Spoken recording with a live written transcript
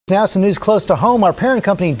Now some news close to home. Our parent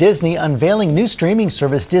company Disney unveiling new streaming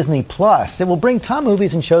service Disney Plus. It will bring top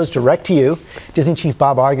movies and shows direct to you. Disney chief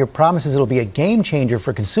Bob Iger promises it'll be a game changer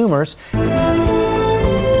for consumers.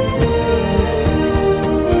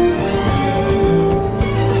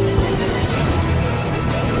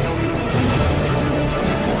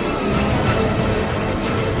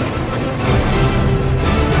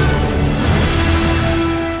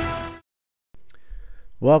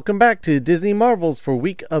 Welcome back to Disney Marvels for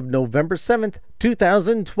week of November 7th,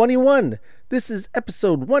 2021. This is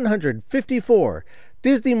episode 154.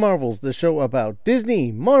 Disney Marvels, the show about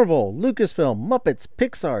Disney, Marvel, Lucasfilm, Muppets,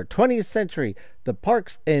 Pixar, 20th Century, the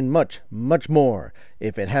parks, and much, much more.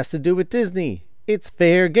 If it has to do with Disney, it's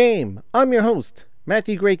fair game. I'm your host,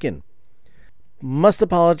 Matthew Graken. Must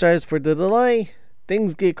apologize for the delay.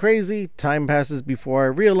 Things get crazy. Time passes before I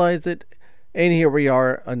realize it. And here we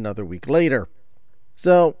are another week later.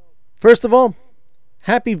 So, first of all,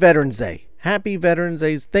 happy Veterans Day. Happy Veterans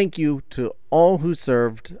Day. Thank you to all who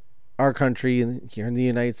served our country here in the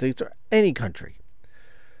United States or any country.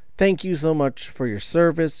 Thank you so much for your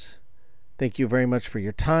service. Thank you very much for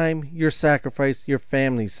your time, your sacrifice, your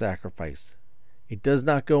family's sacrifice. It does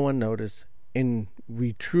not go unnoticed, and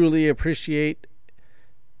we truly appreciate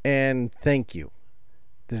and thank you.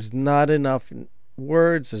 There's not enough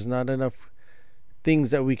words, there's not enough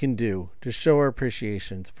things that we can do to show our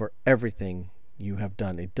appreciations for everything you have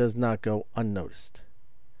done. It does not go unnoticed.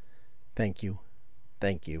 Thank you.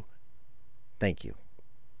 Thank you. Thank you.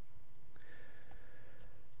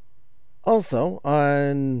 Also,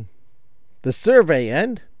 on the survey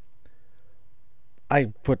end,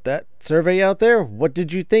 I put that survey out there. What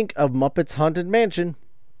did you think of Muppets Haunted Mansion?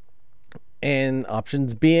 And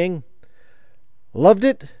options being, loved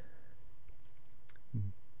it,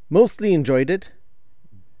 mostly enjoyed it,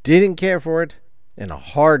 didn't care for it, and a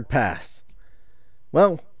hard pass.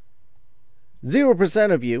 Well,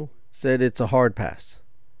 0% of you said it's a hard pass.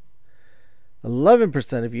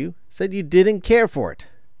 11% of you said you didn't care for it.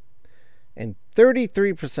 And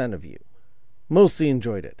 33% of you mostly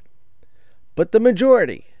enjoyed it. But the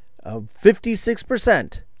majority of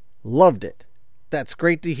 56% loved it. That's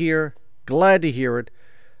great to hear. Glad to hear it.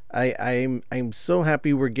 I'm so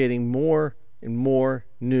happy we're getting more and more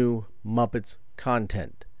new Muppets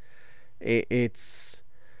content. It's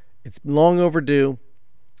long overdue,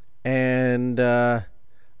 and I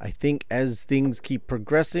think as things keep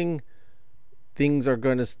progressing, things are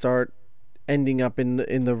going to start ending up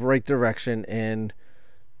in the right direction, and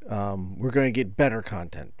we're going to get better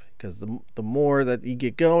content, because the more that you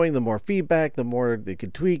get going, the more feedback, the more they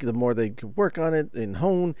could tweak, the more they could work on it and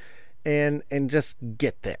hone and just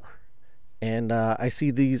get there. And I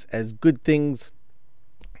see these as good things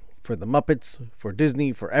for the Muppets, for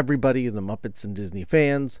Disney, for everybody, the Muppets and Disney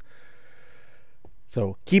fans.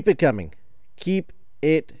 So keep it coming. Keep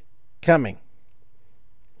it coming.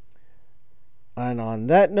 And on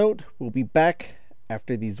that note, we'll be back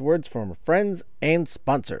after these words from our friends and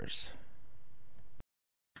sponsors.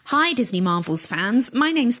 Hi Disney Marvels fans,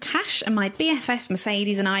 my name's Tash and my BFF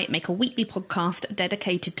Mercedes and I make a weekly podcast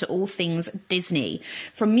dedicated to all things Disney.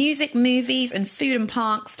 From music, movies and food and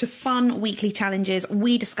parks to fun weekly challenges,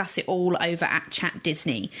 we discuss it all over at Chat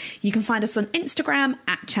Disney. You can find us on Instagram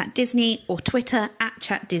at Chat Disney or Twitter at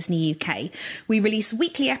Chat Disney UK. We release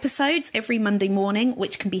weekly episodes every Monday morning,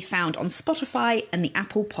 which can be found on Spotify and the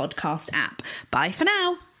Apple Podcast app. Bye for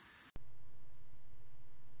now.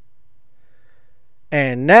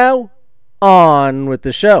 And now, on with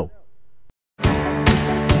the show.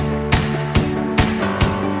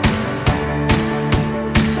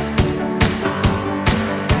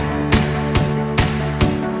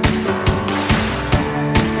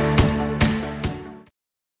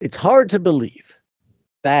 It's hard to believe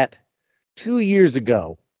that 2 years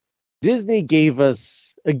ago, Disney gave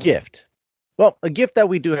us a gift. Well, a gift that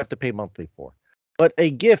we do have to pay monthly for, but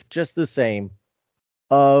a gift just the same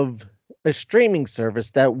of a streaming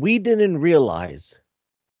service that we didn't realize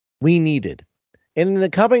we needed. And in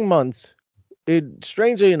the coming months, it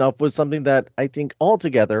strangely enough was something that I think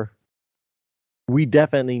altogether we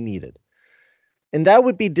definitely needed. And that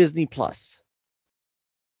would be Disney Plus.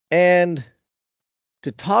 And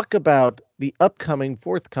to talk about the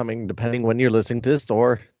forthcoming, depending when you're listening to this,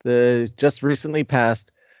 or the just recently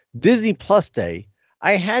passed Disney Plus Day,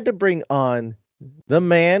 I had to bring on the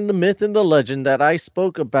man, the myth, and the legend that I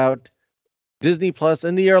spoke about Disney Plus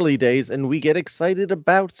in the early days, and we get excited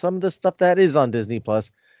about some of the stuff that is on Disney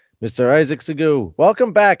Plus. Mr. Isaac Segou,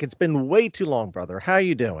 welcome back. It's been way too long, brother. How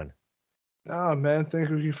you doing? Oh, man,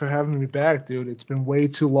 thank you for having me back, dude. It's been way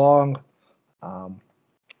too long.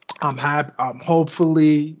 I'm happy.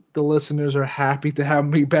 Hopefully, the listeners are happy to have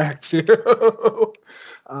me back too.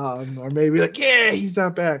 Or maybe like, yeah, he's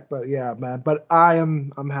not back, but yeah, man. But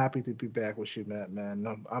I'm happy to be back with you, Matt.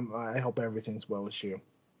 Man, I hope everything's well with you.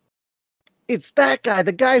 It's that guy,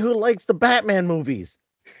 the guy who likes the Batman movies.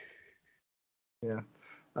 Yeah.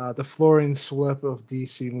 The Florian slip of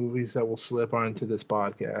DC movies that will slip onto this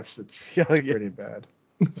podcast. It's pretty bad.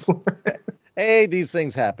 Hey, these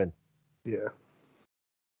things happen. Yeah.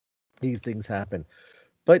 These things happen.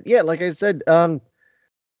 But yeah, like I said,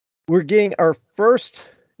 we're getting our first,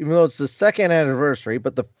 even though it's the second anniversary,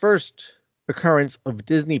 but the first occurrence of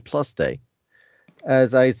Disney Plus Day.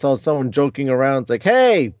 As I saw someone joking around, it's like,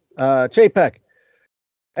 hey, Chapek,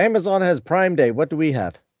 Amazon has Prime Day. What do we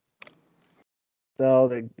have?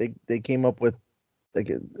 So they came up with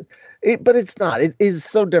it, but it's not. It is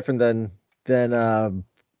so different than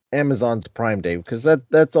Amazon's Prime Day, because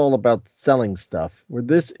that's all about selling stuff. Where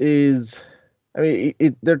this is, I mean,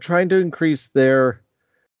 they're trying to increase their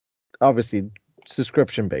obviously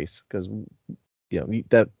subscription base, because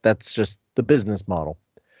that's just the business model.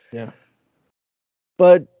 Yeah.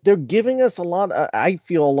 But they're giving us I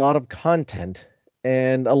feel a lot of content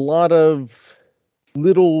and a lot of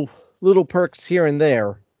little perks here and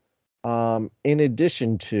there, in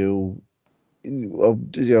addition to,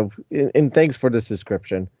 and thanks for the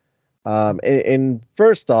subscription. And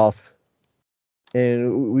first off,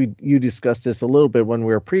 and you discussed this a little bit when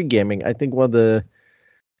we were pre-gaming, I think one of the,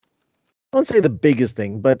 I won't say the biggest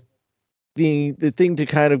thing, but the thing to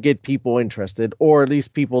kind of get people interested, or at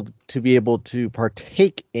least people to be able to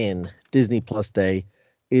partake in Disney Plus Day,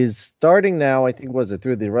 is starting now, I think, was it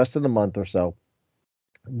through the rest of the month or so,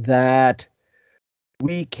 that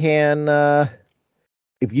we can,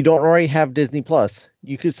 if you don't already have Disney Plus,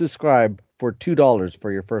 you can subscribe for $2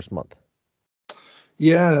 for your first month.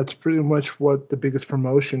 Yeah, that's pretty much what the biggest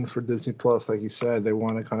promotion for Disney Plus, like you said. They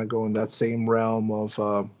want to kind of go in that same realm of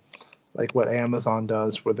like what Amazon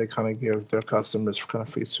does, where they kind of give their customers kind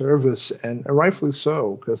of free service, and rightfully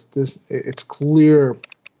so, because it's clear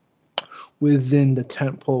within the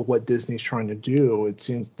tentpole what Disney's trying to do. It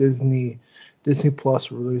seems Disney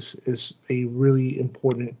Plus release is a really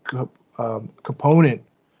important component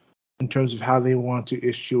in terms of how they want to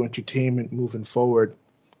issue entertainment moving forward,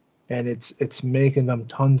 and it's making them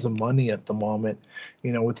tons of money at the moment.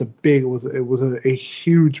 It's it was a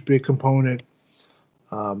huge big component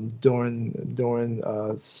during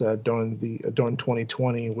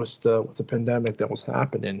 2020 with the pandemic that was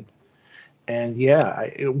happening. And yeah,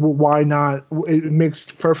 why not? It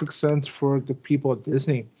makes perfect sense for the people at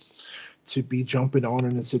Disney to be jumping on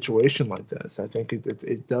in a situation like this. I think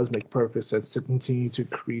it does make perfect sense to continue to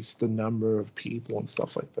increase the number of people and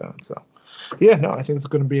stuff like that. So yeah, no, I think it's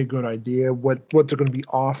going to be a good idea. What they're going to be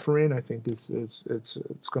offering, I think it's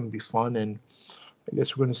going to be fun, and I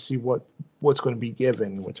guess we're going to see what's going to be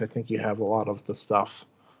given, which I think you have a lot of the stuff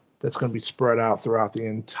that's going to be spread out throughout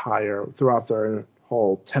their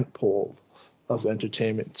whole tentpole of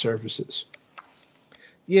entertainment services.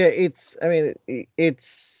 Yeah, it's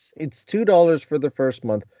 $2 for the first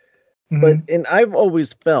month, but and I've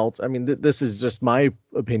always felt, I mean, this is just my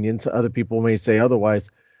opinion, so other people may say otherwise,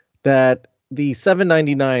 that the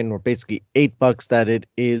 $7.99, or basically $8 that it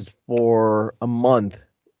is for a month,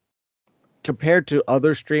 compared to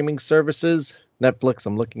other streaming services, Netflix,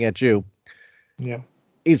 I'm looking at you,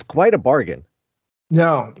 is quite a bargain.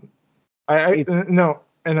 No, no,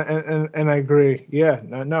 and I agree. Yeah,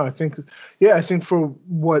 no, I think for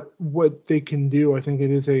what they can do, I think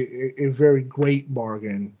it is a very great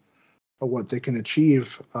bargain of what they can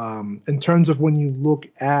achieve. In terms of when you look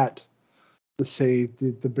at, let's say,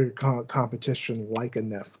 the big competition like a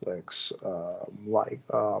Netflix, I was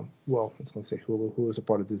going to say Hulu, who is a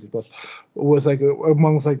part of Disney Plus, was like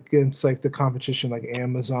amongst against the competition like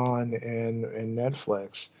Amazon and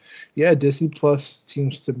Netflix. Yeah, Disney Plus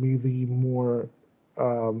seems to be the more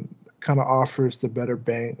kind of offers the better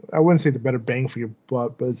bang. I wouldn't say the better bang for your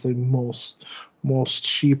buck, but it's the most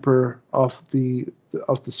cheaper of the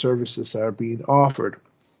services that are being offered.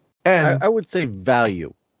 And I would say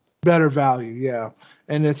value. Better value, yeah,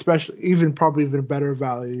 and especially probably even better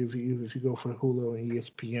value if you go for Hulu and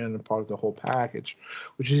ESPN and part of the whole package,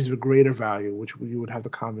 which is even greater value, which you would have the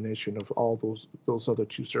combination of all those other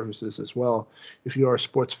two services as well, if you are a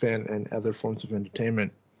sports fan and other forms of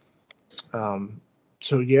entertainment.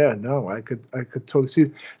 So yeah, no, I could totally see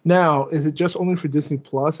it. Now, is it just only for Disney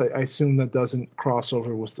Plus? I assume that doesn't cross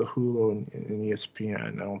over with the Hulu and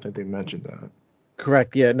ESPN. I don't think they mentioned that.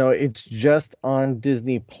 Correct. Yeah, no, it's just on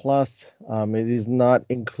Disney Plus. It is not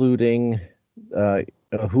including a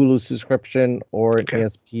Hulu subscription or an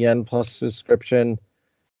ESPN Plus subscription.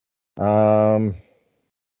 Um,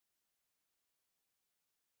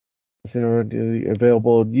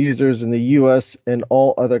 Available users in the U.S. and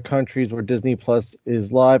all other countries where Disney Plus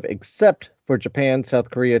is live, except for Japan, South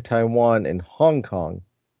Korea, Taiwan, and Hong Kong.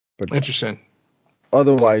 But Interesting.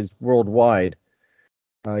 otherwise, worldwide,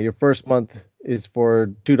 your first month is for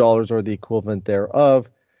 $2 or the equivalent thereof.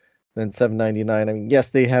 Then $7.99. I mean, yes,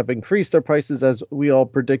 they have increased their prices as we all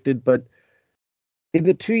predicted, but in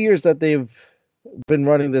the 2 years that they've been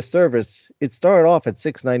running this service, it started off at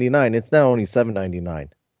 $6.99. It's now only $7.99.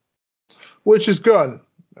 Which is good.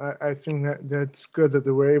 I think that's good that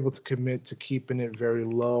they were able to commit to keeping it very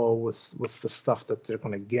low with the stuff that they're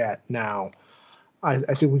going to get now. I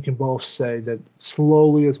think we can both say that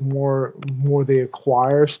slowly, as more they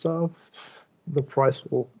acquire stuff, the price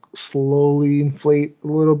will slowly inflate a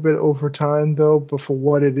little bit over time, though. But for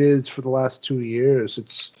what it is for the last 2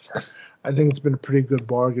 years, I think it's been a pretty good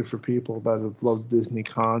bargain for people that have loved Disney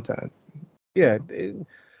content. Yeah,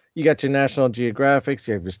 you got your National Geographics,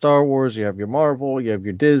 you have your Star Wars, you have your Marvel, you have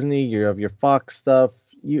your Disney, you have your Fox stuff.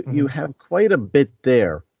 You have quite a bit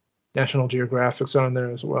there. National Geographic's on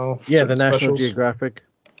there as well. Yeah, the National Geographic.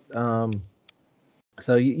 So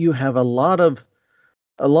you have a lot of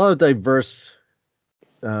diverse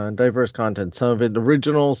content. Some of it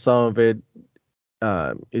original, some of it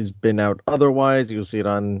is been out otherwise. You'll see it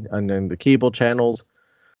on the cable channels.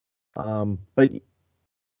 But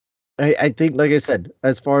I think, like I said,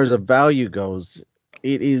 as far as a value goes,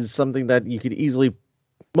 it is something that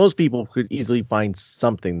most people could easily find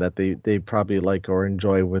something that they probably like or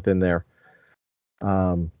enjoy within there.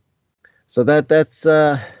 So that's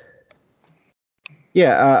I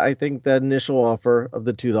think the initial offer of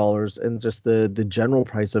the $2 and just the general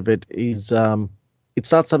price of it is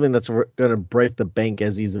it's not something that's going to break the bank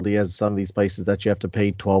as easily as some of these places that you have to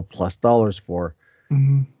pay $12+ for.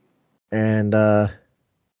 Mm-hmm. And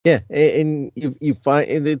and you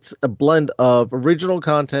find it's a blend of original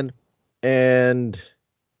content and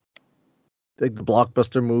like the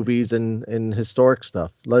blockbuster movies and historic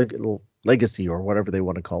stuff, like legacy or whatever they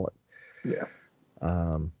want to call it. Yeah.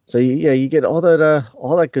 So you get all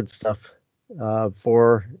that good stuff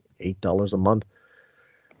for $8 a month.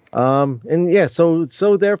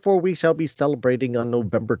 So therefore we shall be celebrating on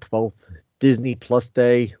November 12th, Disney Plus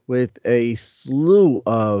Day, with a slew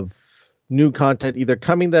of new content either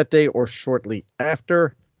coming that day or shortly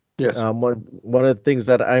after. Yes. One of the things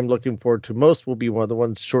that I'm looking forward to most will be one of the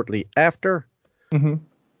ones shortly after. Mm-hmm.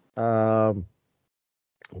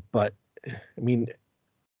 But I mean,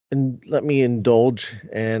 and let me indulge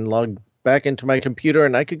and log back into my computer,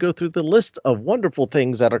 and I could go through the list of wonderful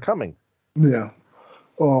things that are coming. Yeah.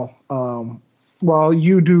 Well, while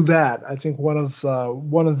you do that, I think one of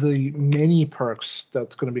the many perks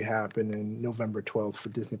that's going to be happening November 12th for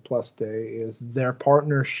Disney Plus Day is their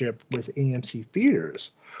partnership with AMC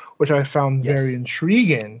Theaters, which I found very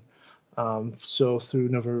intriguing. So through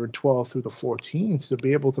November 12th through the 14th, to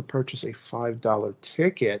be able to purchase a $5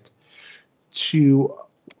 ticket to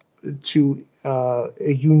a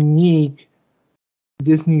unique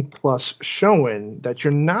Disney Plus showing that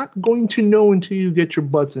you're not going to know until you get your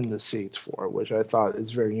butts in the seats for, which I thought is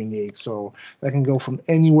very unique. So that can go from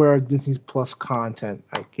anywhere Disney Plus content,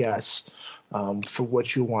 I guess, for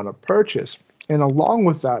what you want to purchase. And along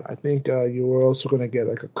with that, I think you are also going to get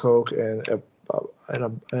like a Coke and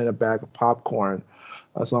a bag of popcorn,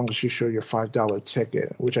 as long as you show your $5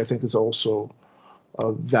 ticket, which I think is also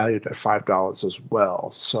valued at $5 as well.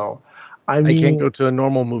 So. I can't go to a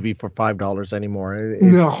normal movie for $5 anymore.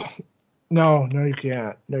 No, you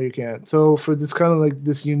can't. No, you can't. So for this kind of like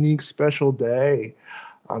this unique special day,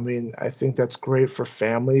 I mean, I think that's great for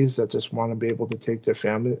families that just want to be able to take their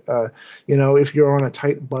family. If you're on a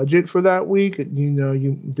tight budget for that week,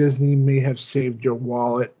 Disney may have saved your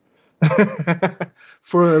wallet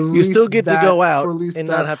for at least you still get to go out and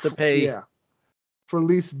not have to pay. Yeah, for at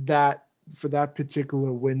least that for that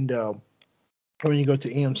particular window. When you go to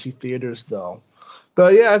AMC Theaters, though.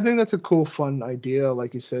 But yeah, I think that's a cool, fun idea.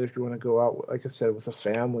 Like you said, if you want to go out, like I said, with a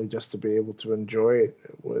family, just to be able to enjoy it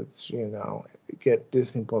with, get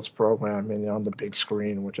Disney Plus programming on the big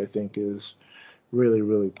screen, which I think is really,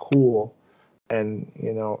 really cool. And,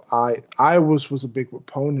 I was a big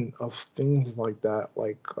proponent of things like that,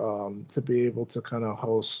 like to be able to kind of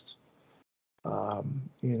host,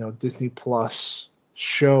 Disney Plus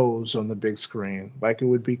shows on the big screen. Like, it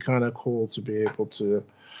would be kind of cool to be able to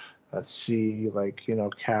see, like,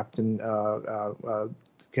 Captain, the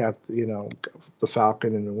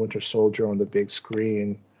Falcon and the Winter Soldier on the big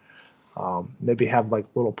screen, maybe have like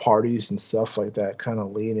little parties and stuff like that, kind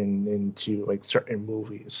of leading into like certain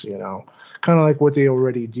movies, kind of like what they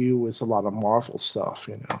already do with a lot of Marvel stuff,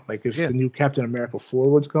 like if the new Captain America 4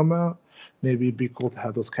 would come out, maybe it'd be cool to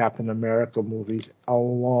have those Captain America movies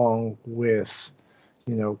along with,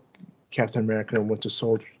 Captain America and Winter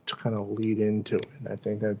Soldier to kind of lead into it. And I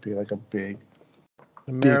think that'd be like a big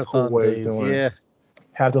marathon cool way days, of doing it.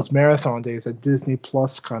 Have those marathon days that Disney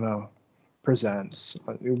Plus kind of presents.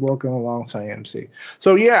 You're working alongside AMC.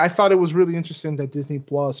 So yeah, I thought it was really interesting that Disney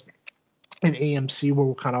Plus and AMC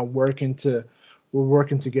were kind of working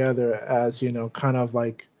together as, kind of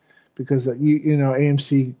like, because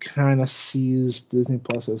AMC kind of sees Disney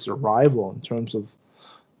Plus as a rival in terms of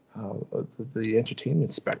the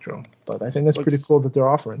entertainment spectrum. But I think that's pretty cool that they're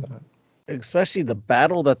offering that. Especially the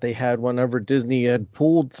battle that they had whenever Disney had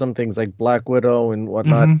pulled some things like Black Widow and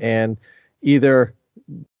whatnot, and either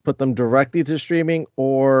put them directly to streaming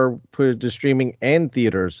or put it to streaming and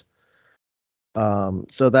theaters.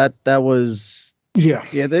 So that was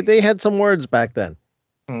they had some words back then.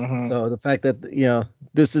 So the fact that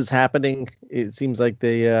this is happening, it seems like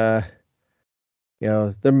they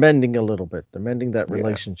they're mending a little bit. They're mending that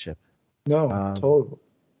relationship. No, totally,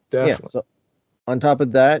 definitely. Yeah, so on top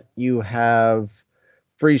of that, you have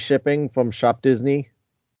free shipping from Shop Disney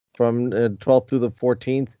from 12th through the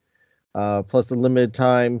 14th. Plus a limited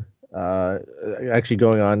time actually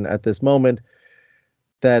going on at this moment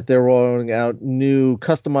that they're rolling out new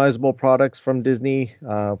customizable products from Disney,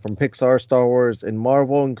 from Pixar, Star Wars, and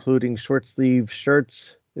Marvel, including short sleeve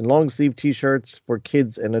shirts and long sleeve t-shirts for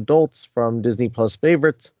kids and adults from Disney Plus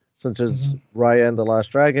favorites such as Raya and the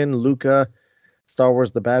Last Dragon, Luca, Star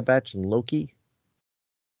Wars The Bad Batch, and Loki.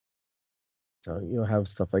 So you'll have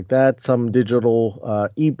stuff like that. Some digital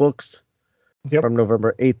ebooks from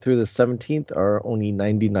November 8th through the 17th are only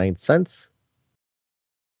 99 cents.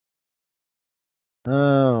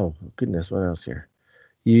 Oh, goodness. What else here?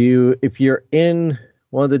 If you're in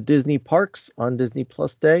one of the Disney parks on Disney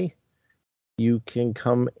Plus Day, you can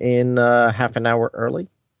come in half an hour early.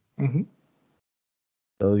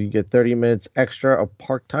 So you get 30 minutes extra of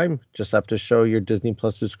park time. Just have to show your Disney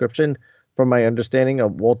Plus subscription. From my understanding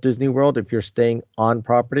of Walt Disney World, if you're staying on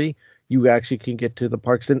property, you actually can get to the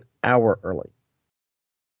parks an hour early.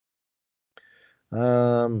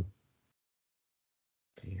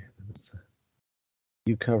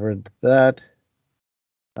 You covered that.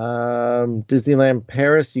 Disneyland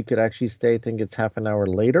Paris, you could actually stay, I think it's half an hour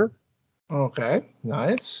later. Okay,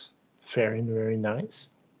 nice. Very, very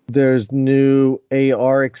nice. There's new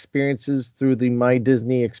AR experiences through the My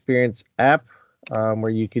Disney Experience app, where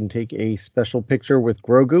you can take a special picture with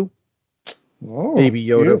Grogu. Baby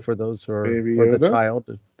Yoda, for those who are for the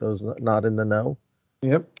child, those not in the know.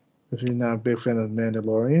 Yep. If you're not a big fan of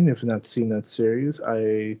Mandalorian, if you've not seen that series,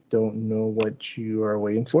 I don't know what you are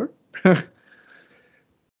waiting for.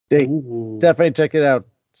 Definitely check it out.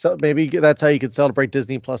 So maybe that's how you could celebrate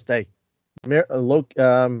Disney Plus Day.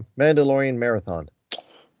 Mandalorian Marathon.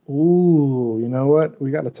 Ooh, you know what? We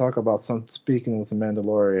got to talk about speaking with the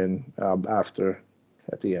Mandalorian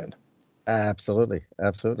at the end. Absolutely.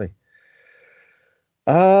 Let's see.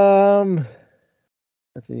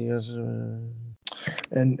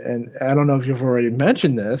 And I don't know if you've already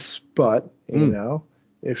mentioned this, but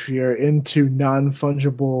if you're into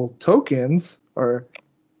non-fungible tokens, or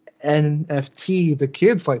NFT, the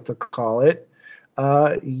kids like to call it,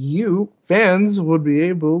 you fans would be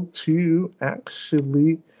able to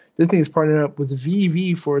actually. Disney is partnering up with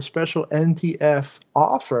VV for a special NTF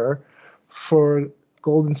offer for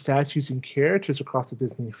golden statues and characters across the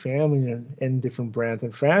Disney family and different brands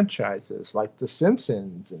and franchises like The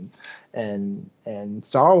Simpsons and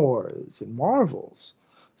Star Wars and Marvels.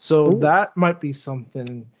 So that might be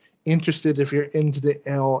something interested if you're into the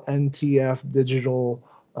NTF digital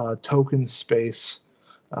token space.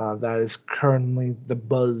 That is currently the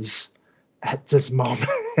buzz at this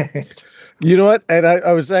moment. You know what? And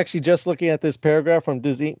I was actually just looking at this paragraph from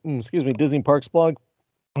Disney Parks blog.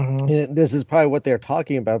 And this is probably what they're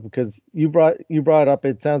talking about, because you brought up,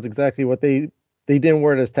 it sounds exactly what they didn't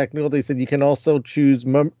word as technical. They said you can also choose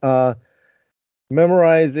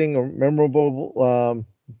memorizing or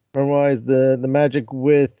memorize the magic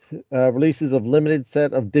with releases of limited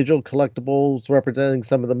set of digital collectibles representing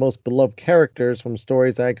some of the most beloved characters from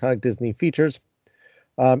stories and iconic Disney features.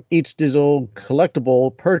 Each digital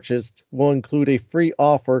collectible purchased will include a free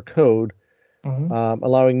offer code,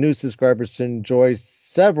 allowing new subscribers to enjoy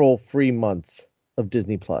several free months of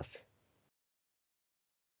Disney Plus.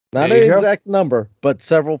 Not an exact number, but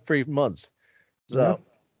several free months. So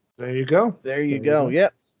there you go. There you go.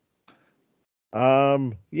 Yep.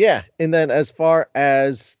 Yeah, and then as far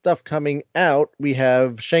as stuff coming out, we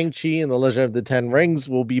have Shang-Chi and the Legend of the Ten Rings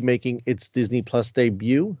will be making its Disney Plus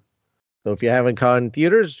debut. So if you haven't caught in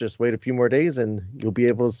theaters, just wait a few more days and you'll be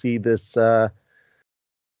able to see this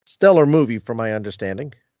stellar movie, from my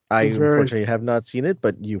understanding. I unfortunately have not seen it,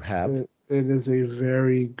 but you have. It is a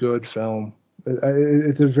very good film.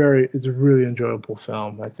 It's a really enjoyable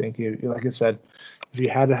film. I think, like I said, if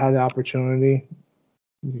you had the opportunity,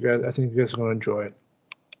 I think you guys are going to enjoy it.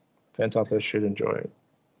 Fans out there should enjoy it.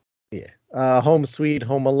 Yeah. Home Sweet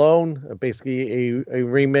Home Alone, basically a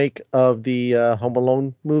remake of the Home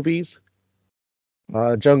Alone movies.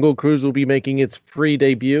 Jungle Cruise will be making its free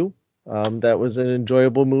debut. That was an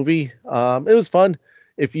enjoyable movie. It was fun.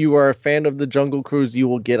 If you are a fan of the Jungle Cruise, you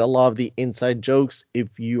will get a lot of the inside jokes.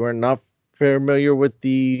 If you are not familiar with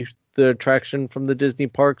the attraction from the Disney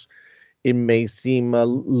parks, it may seem a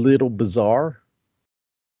little bizarre.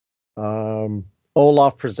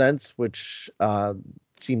 Olaf Presents, which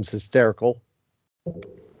seems hysterical.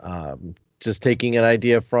 Just taking an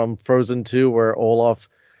idea from Frozen 2, where Olaf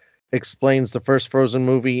explains the first Frozen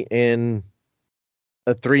movie in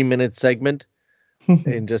a 3-minute segment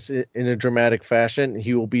and just in a dramatic fashion.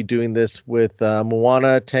 He will be doing this with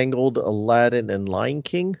Moana, Tangled, Aladdin, and Lion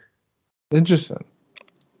King. Interesting.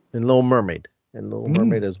 And Little Mermaid. And Little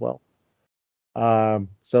Mermaid as well.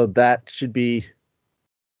 So that should be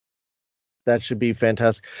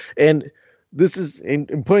fantastic. And this is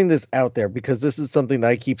in putting this out there, because this is something that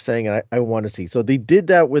I keep saying I want to see. So they did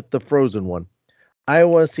that with the Frozen one. I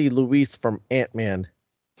want to see Luis from Ant-Man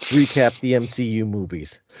recap the MCU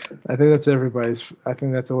movies. I think that's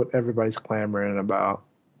what everybody's clamoring about.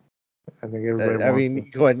 I think everybody wants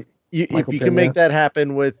it. Go ahead. If you can make that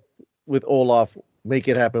happen with Olaf, make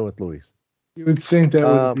it happen with Luis. You would think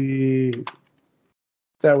that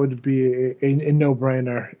would be a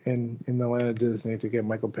no-brainer in the land of Disney to get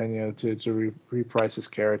Michael Pena to reprise his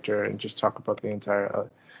character and just talk about the entire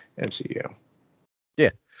MCU.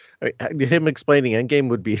 Yeah. Him explaining Endgame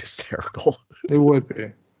would be hysterical. It would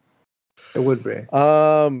be.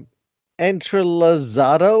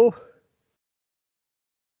 Entrelazado.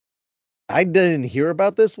 I didn't hear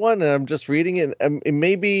about this one, and I'm just reading it. It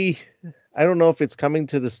may be, I don't know if it's coming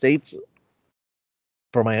to the States.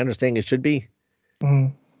 From my understanding, it should be.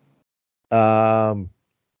 Mm-hmm.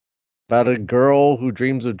 About a girl who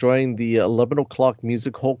dreams of joining the 11 O'Clock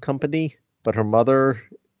Music Hall Company, but her mother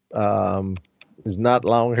is not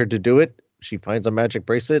allowing her to do it. She finds a magic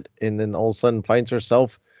bracelet, and then all of a sudden finds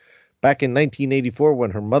herself back in 1984 when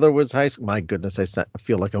her mother was high school. My goodness, I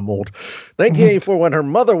feel like I'm old. 1984 when her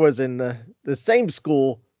mother was in the same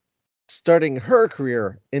school, starting her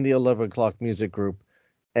career in the 11 O'Clock Music Group,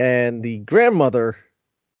 and the grandmother,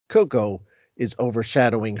 Coco, is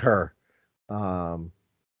overshadowing her. So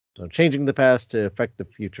changing the past to affect the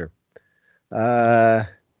future. Ciao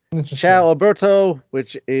Alberto,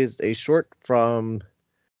 which is a short from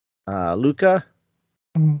Luca.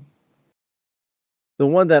 Mm-hmm. The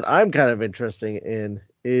one that I'm kind of interested in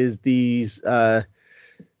is the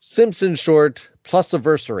Simpsons short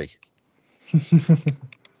Plusiversary.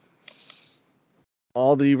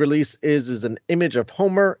 All the release is an image of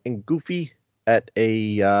Homer and Goofy at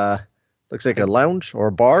a looks like a lounge or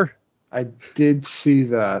a bar. I did see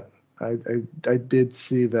that. I did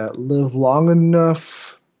see that. Live long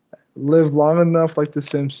enough like the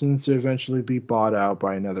Simpsons to eventually be bought out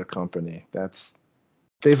by another company.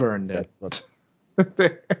 They've earned it. But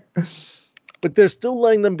they're still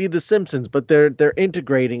letting them be the Simpsons, but they're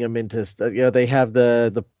integrating them into they have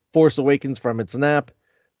the Force Awakens from its nap.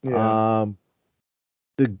 Yeah.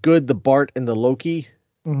 The Good, the Bart, and the Loki.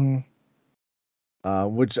 Mm-hmm.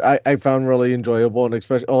 Which I found really enjoyable, and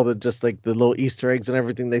especially all the just like the little Easter eggs and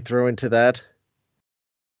everything they throw into that.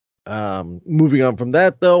 Moving on from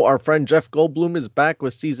that, though, our friend Jeff Goldblum is back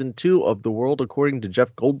with season 2 of The World According to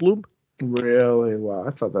Jeff Goldblum. Really? Wow!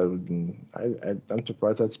 I thought that would be. I'm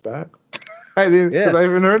surprised that's back. I didn't, because I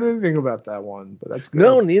haven't heard anything about that one, but that's good.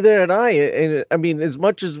 No, neither had I. And I mean, as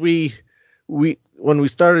much as when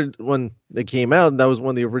they came out, and that was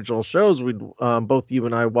one of the original shows, we both you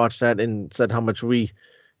and I watched that and said how much we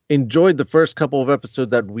enjoyed the first couple of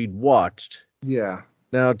episodes that we'd watched. Yeah.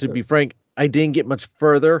 Now, to be frank, I didn't get much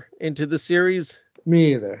further into the series.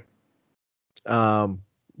 Me either.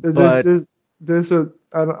 But there's a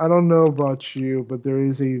I don't know about you, but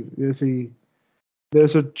there's a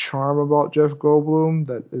charm about Jeff Goldblum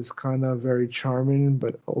that is kind of very charming,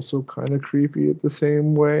 but also kind of creepy at the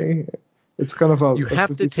same way. It's kind of you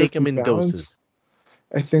have to take him in balance. Doses.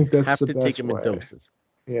 I think that's the best way. You have to take him in doses.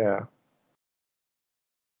 Yeah.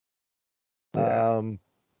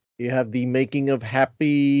 You have the Making of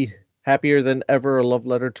Happy Happier Than Ever: A Love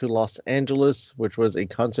Letter to Los Angeles, which was a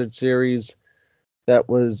concert series that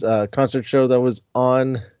was a concert show that was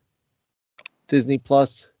on Disney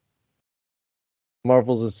Plus.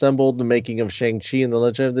 Marvel's Assembled: The Making of Shang-Chi and the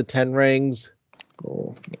Legend of the Ten Rings.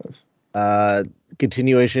 Oh, nice.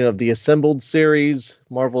 Continuation of the Assembled series,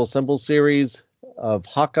 Marvel Assembled series of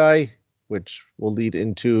Hawkeye, which will lead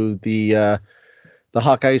into the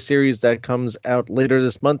Hawkeye series that comes out later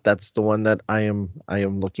this month. That's the one that I am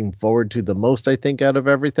looking forward to the most, I think, out of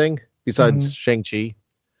everything besides Shang-Chi.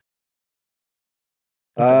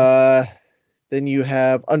 Okay. Then you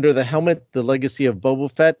have Under the Helmet: The Legacy of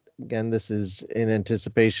Boba Fett. Again, this is in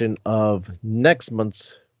anticipation of next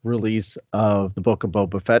month's release of the Book of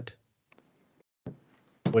Boba Fett,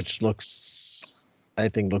 which I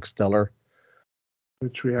think looks stellar.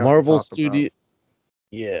 Which we have Marvel to talk about.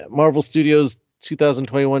 Yeah, Marvel Studios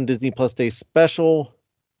 2021 Disney Plus Day Special,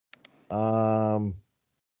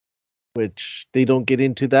 which they don't get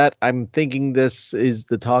into that. I'm thinking this is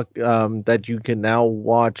the talk that you can now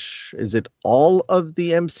watch. Is it all of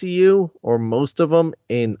the MCU or most of them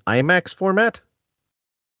in IMAX format?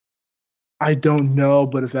 I don't know,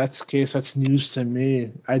 but if that's the case, that's news to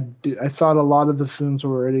me. I thought a lot of the films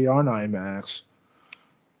were already on IMAX.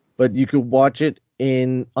 But you could watch it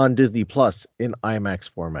on Disney Plus in IMAX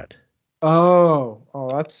format. Oh,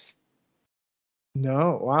 that's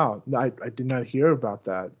no, wow! I did not hear about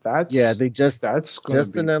that. They just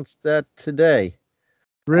announced that today.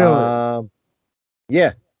 Really?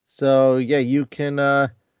 Yeah. So yeah, you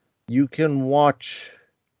can watch.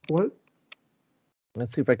 What?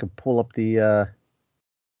 Let's see if I can pull up the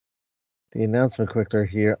announcement quicker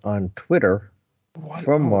here on Twitter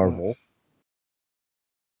from Marvel.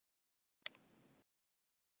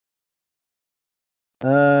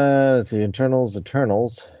 Let's see, Eternals.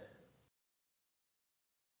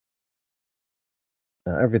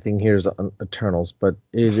 Now, everything here is on Eternals, but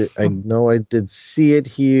I know I did see it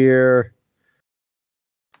here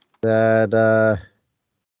that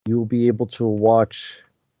you'll be able to watch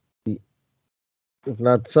if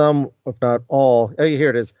not all. Oh, here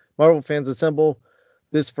it is. Marvel fans assemble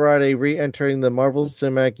this Friday, re-entering the Marvel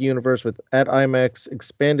Cinematic Universe with at IMAX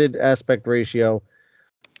expanded aspect ratio,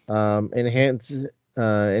 enhanced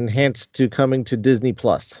to coming to Disney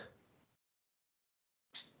Plus.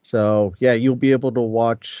 So yeah, you'll be able to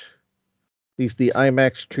watch at least the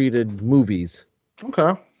IMAX treated movies.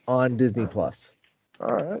 Okay. On Disney Plus.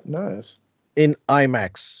 All right, nice. In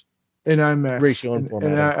IMAX. Ratio and format.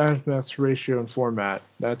 In IMAX ratio and format.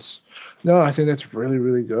 I think that's really,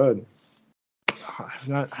 really good. I've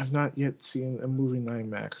not yet seen a movie in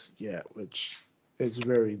IMAX yet, which is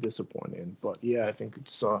very disappointing. But yeah, I think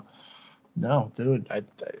it's no, dude.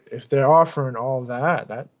 If they're offering all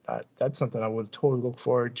that's something I would totally look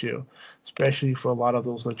forward to, especially for a lot of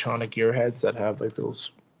those electronic earheads that have like those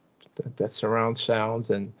that surround sounds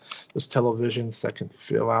and those televisions that can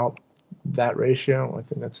fill out that ratio. I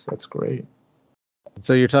think that's great.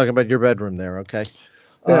 So you're talking about your bedroom there, okay?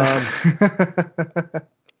 Yeah.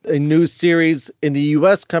 A new series in the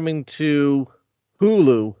U.S. coming to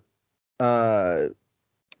Hulu.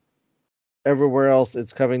 Everywhere else,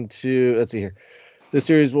 it's coming to. Let's see here. The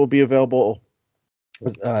series will be available.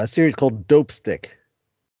 A series called Dope Stick,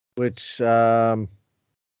 which kind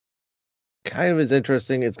of is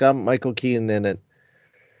interesting. It's got Michael Keaton in it.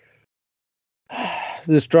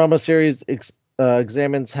 This drama series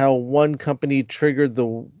examines how one company triggered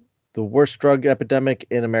the worst drug epidemic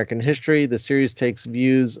in American history. The series takes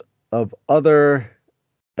views of other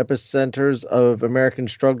epicenters of American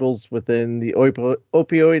struggles within the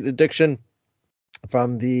opioid addiction,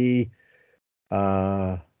 from the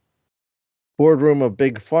boardroom of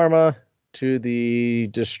Big Pharma to the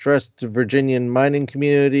distressed Virginian mining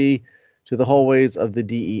community to the hallways of the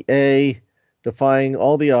DEA. Defying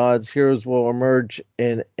all the odds, heroes will emerge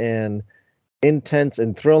in an intense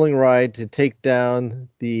and thrilling ride to take down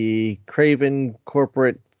the craven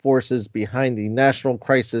corporate forces behind the national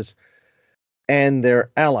crisis and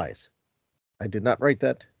their allies. I did not write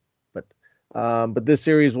that, but this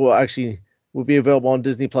series will be available on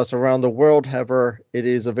Disney Plus around the world. However, it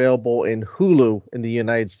is available in Hulu in the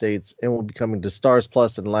United States and will be coming to Stars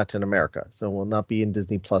Plus in Latin America. So it will not be in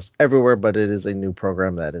Disney Plus everywhere, but it is a new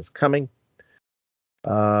program that is coming.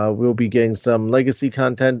 We'll be getting some legacy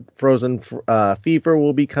content. Frozen Fever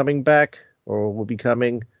will be coming back, or will be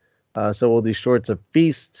coming. So will the shorts of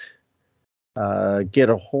Feast, Get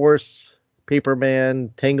a Horse, Paperman,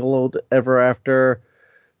 Tangled Ever After,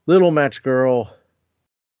 Little Match Girl,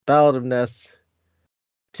 Ballad of Ness,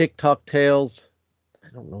 TikTok Tales. I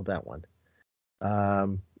don't know that one.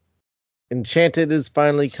 Enchanted is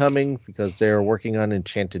finally coming because they're working on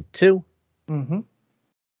Enchanted 2. Mm-hmm.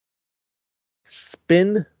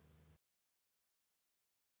 Spin,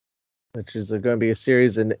 which is going to be a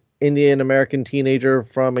series. An Indian American teenager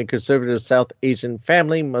from a conservative South Asian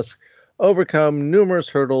family must overcome numerous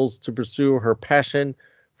hurdles to pursue her passion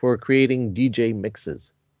for creating DJ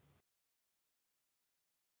mixes.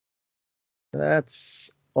 That's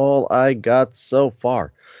all I got so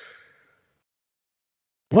far.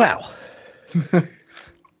 Wow.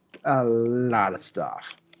 A lot of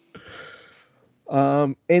stuff.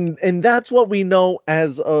 And that's what we know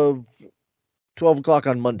as of 12 o'clock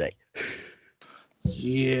on Monday.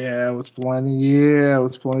 Yeah, with plenty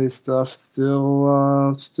of stuff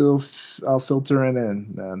still filtering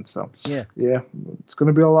in, man. So Yeah, it's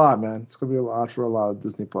gonna be a lot, man. It's gonna be a lot for a lot of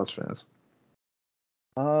Disney Plus fans.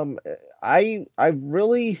 I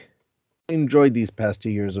really enjoyed these past 2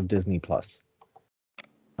 years of Disney Plus.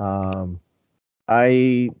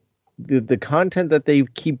 The content that they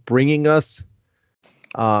keep bringing us,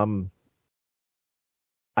 I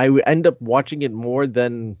end up watching it more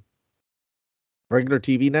than regular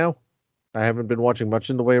TV now. I haven't been watching much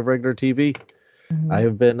in the way of regular TV. Mm-hmm. I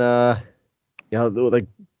have been, like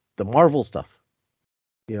the Marvel stuff.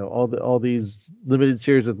 All these limited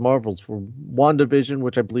series with Marvels for WandaVision,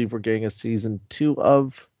 which I believe we're getting a season 2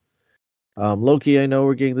 of. Loki, I know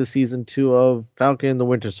we're getting the season 2 of. Falcon and the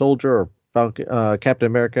Winter Soldier, or Captain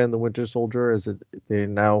America and the Winter Soldier, they're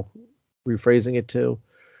now rephrasing it to.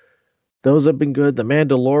 Those have been good. The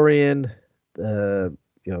Mandalorian, the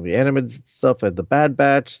animated stuff at the Bad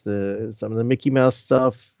Batch, some of the Mickey Mouse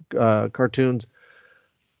stuff, cartoons,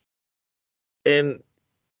 and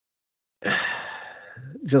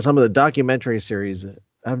just some of the documentary series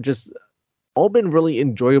have just all been really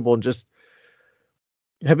enjoyable and just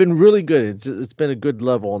have been really good. It's been a good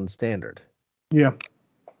level and standard. Yeah,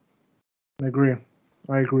 I agree.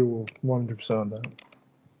 I agree with 100% on that.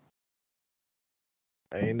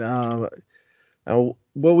 And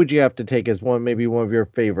what would you have to take as maybe one of your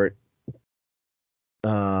favorite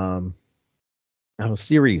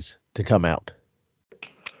series to come out?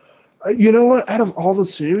 You know what? Out of all the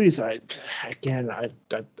series, I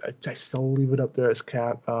still leave it up there as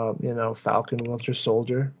Falcon, Winter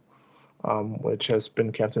Soldier, which has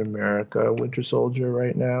been Captain America, Winter Soldier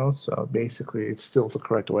right now. So basically, it's still the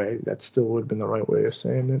correct way. That still would have been the right way of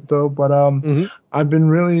saying it, though. But I've been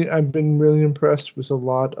really impressed with a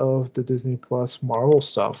lot of the Disney Plus Marvel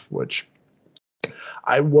stuff, which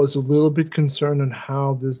I was a little bit concerned on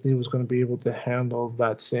how Disney was going to be able to handle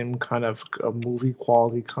that same kind of movie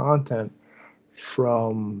quality content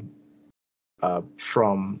from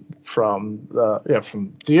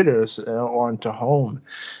theaters onto home,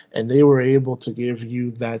 and they were able to give you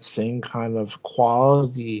that same kind of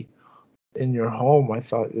quality in your home. I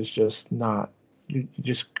thought it's just not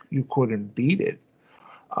you couldn't beat it.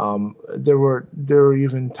 There were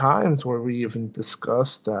even times where we even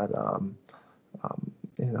discussed that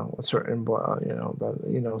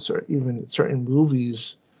certain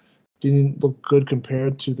movies didn't look good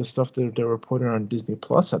compared to the stuff that they were putting on Disney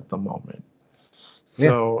Plus at the moment.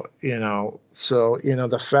 So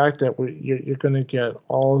the fact that you're going to get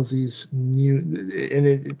all of these new, and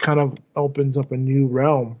it kind of opens up a new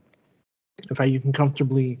realm. In fact, you can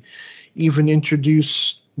comfortably even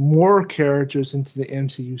introduce more characters into the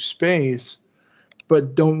MCU space,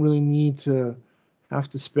 but don't really need to have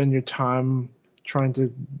to spend your time trying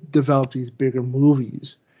to develop these bigger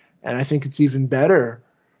movies. And I think it's even better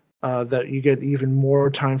that you get even more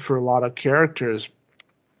time for a lot of characters.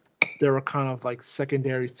 There were kind of like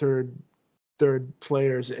secondary, third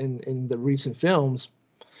players in the recent films,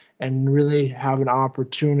 and really have an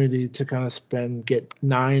opportunity to kind of get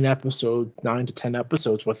 9 to 10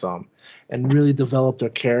 episodes with them, and really develop their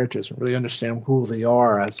characters and really understand who they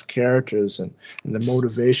are as characters and the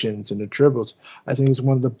motivations and the tributes. I think it's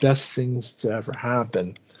one of the best things to ever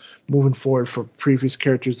happen moving forward for previous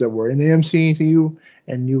characters that were in the MCU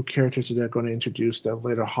and new characters that they're going to introduce that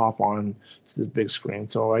later hop on to the big screen.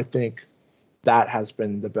 So I think that has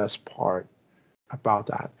been the best part about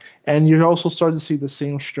that. And you're also starting to see the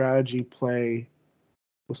same strategy play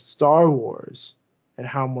with Star Wars and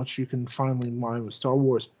how much you can finally mine with Star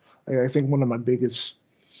Wars. I think one of my biggest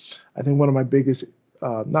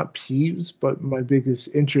not peeves, but my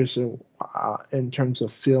biggest interest in terms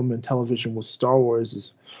of film and television with Star Wars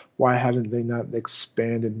is why haven't they not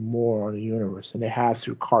expanded more on the universe? And they have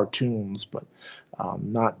through cartoons, but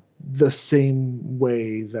not the same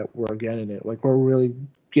way that we're getting it. Like, we're really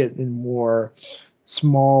getting more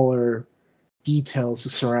smaller details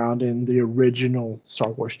surrounding the original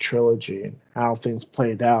Star Wars trilogy and how things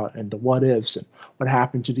played out and the what ifs and what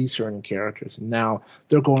happened to these certain characters. And now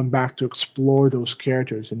they're going back to explore those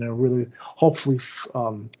characters, and they're really hopefully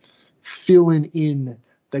filling in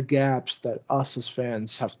the gaps that us as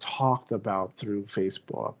fans have talked about through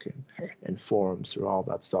Facebook and forums, through all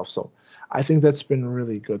that stuff. So I think that's been a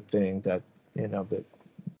really good thing that, that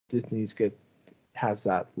Disney's has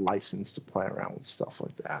that license to play around with stuff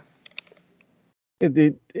like that.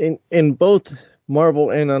 In both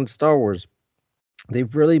Marvel and on Star Wars,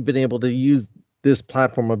 they've really been able to use this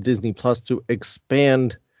platform of Disney Plus to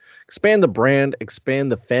expand the brand,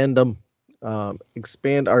 expand the fandom,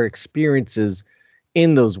 expand our experiences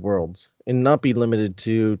in those worlds, and not be limited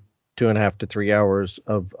to 2.5 to 3 hours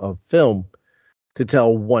of film to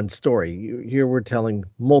tell one story. Here we're telling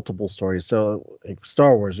multiple stories. So like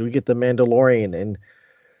Star Wars, we get the Mandalorian, and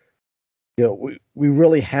we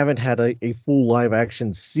really haven't had a full live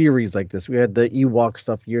action series like this. We had the Ewok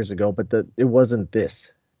stuff years ago, but it wasn't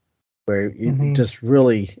this, where it just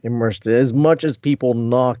really immersed it. As much as people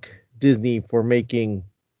knock Disney for making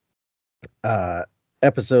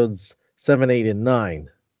episodes 7, 8, and 9,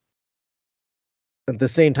 at the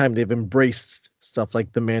same time they've embraced stuff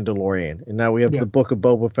like the Mandalorian, and now we have the Book of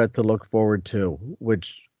Boba Fett to look forward to,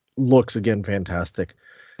 which looks again fantastic.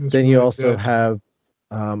 Then you also have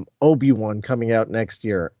Obi-Wan coming out next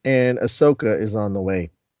year, and Ahsoka is on the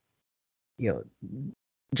way.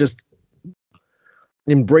 Just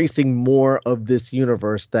embracing more of this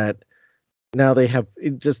universe that now they have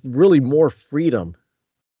just really more freedom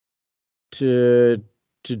to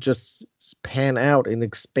just pan out and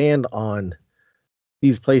expand on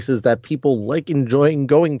these places that people like enjoying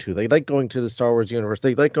going to. They like going to the Star Wars universe.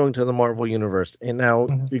 They like going to the Marvel universe, and now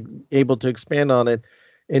be able to expand on it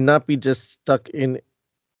and not be just stuck in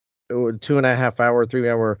a 2.5 hour, 3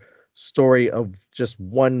 hour story of just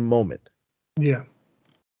one moment. Yeah,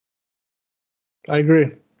 I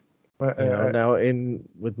agree. Now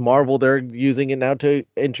with Marvel, they're using it now to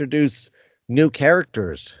introduce new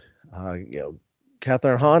characters.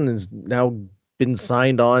 Catherine Hahn has now been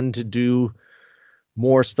signed on to do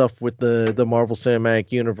more stuff with the Marvel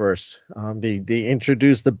Cinematic Universe. They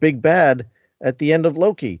introduced the big bad at the end of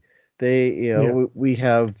Loki. We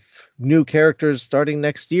have new characters starting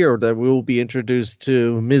next year that will be introduced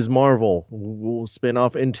to Ms. Marvel. We'll spin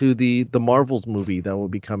off into the Marvels movie that will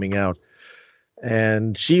be coming out,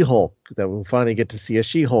 and She-Hulk, that we'll finally get to see a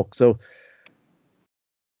She-Hulk. So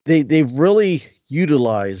they've really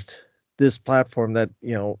utilized this platform that,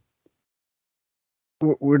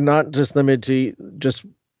 we're not just limited to just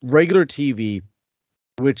regular TV,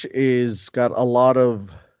 which is got a lot of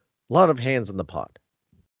hands in the pot.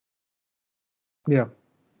 Yeah,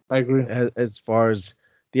 I agree. As far as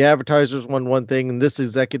the advertisers want one thing, and this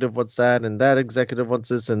executive wants that, and that executive wants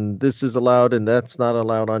this, and this is allowed, and that's not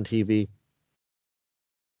allowed on TV.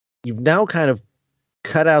 You've now kind of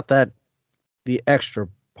cut out the extra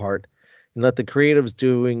part and let the creatives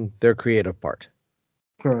doing their creative part.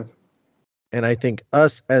 Correct. And I think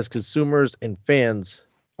us as consumers and fans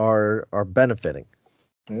are benefiting.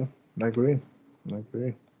 Yeah, I agree. We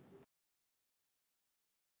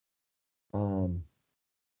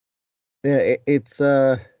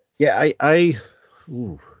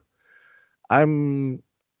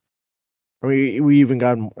even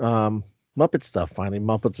got Muppet stuff finally.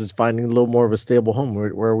 Muppets is finding a little more of a stable home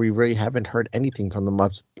where we really haven't heard anything from the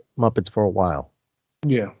Muppets for a while.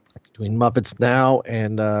 Yeah. Between Muppets Now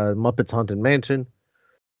and Muppets Haunted Mansion.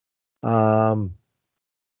 And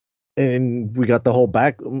we got the whole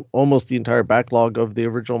almost the entire backlog of the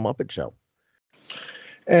original Muppet Show.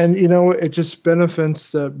 And, it just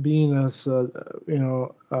benefits being as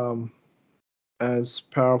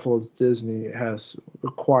powerful as Disney has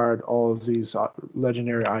acquired all of these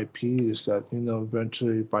legendary IPs that,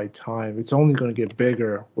 eventually by time, it's only going to get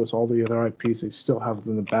bigger with all the other IPs they still have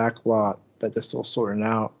in the backlog that they're still sorting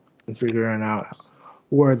out and figuring out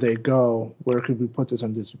where they go. Where could we put this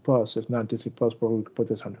on Disney Plus? If not Disney Plus, where we could put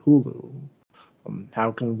this on Hulu?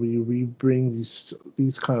 How can we rebring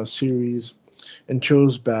these kind of series and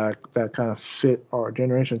shows back that kind of fit our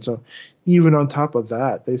generation? So even on top of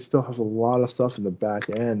that, they still have a lot of stuff in the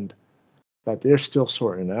back end that they're still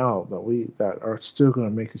sorting out that are still going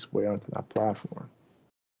to make its way onto that platform.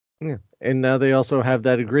 Yeah, and now they also have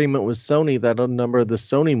that agreement with Sony that a number of the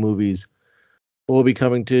Sony movies will be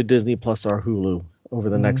coming to Disney Plus or Hulu over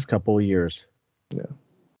the next couple of years. Yeah.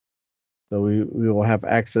 So we will have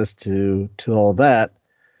access to all that.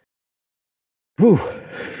 Whew.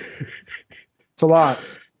 It's a lot.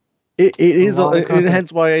 It is, and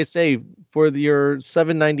hence why I say for your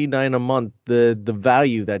 $7.99 a month, the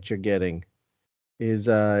value that you're getting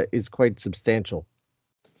is quite substantial.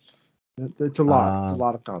 It's a lot. It's a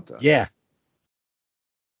lot of content. Yeah.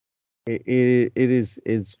 It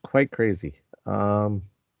is quite crazy.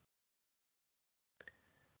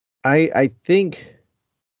 I think,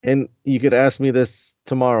 and you could ask me this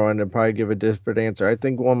tomorrow and I'd probably give a different answer. I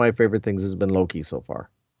think one of my favorite things has been Loki so far.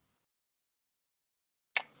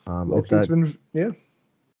 Loki's been, yeah.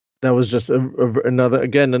 That was just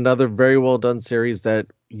another very well done series that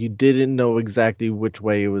you didn't know exactly which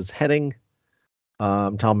way it was heading.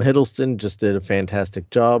 Tom Hiddleston just did a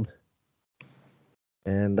fantastic job.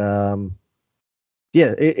 And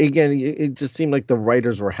it just seemed like the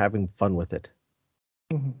writers were having fun with it.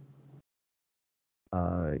 Mm-hmm.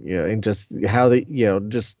 And just how they,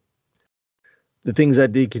 just the things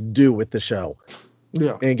that they could do with the show.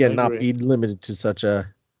 Yeah. And again, not be limited to such a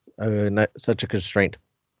constraint.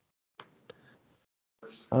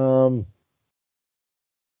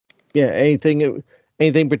 Anything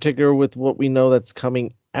particular with what we know that's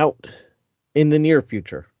coming out in the near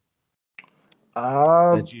future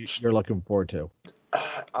that you're looking forward to?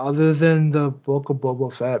 Other than the Book of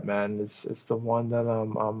Boba Fett, man, it's the one that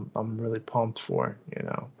I'm really pumped for.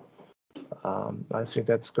 I think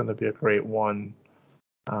that's going to be a great one.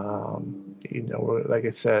 Like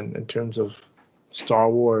I said, in terms of Star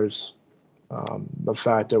Wars, the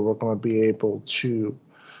fact that we're going to be able to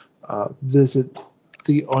visit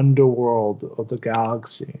the underworld of the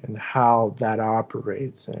galaxy and how that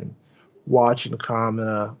operates, and watching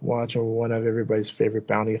one of everybody's favorite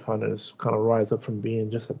bounty hunters kind of rise up from being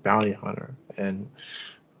just a bounty hunter and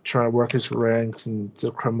trying to work his ranks in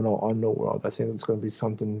the criminal underworld. I think it's going to be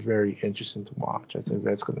something very interesting to watch. I think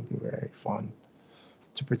that's going to be very fun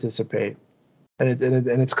to participate. And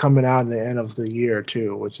it's coming out in the end of the year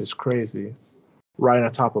too, which is crazy. Right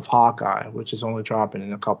on top of Hawkeye, which is only dropping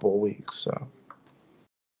in a couple of weeks. So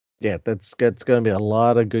yeah, that's going to be a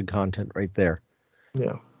lot of good content right there.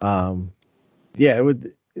 Yeah. The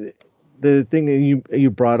thing that you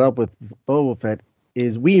brought up with Boba Fett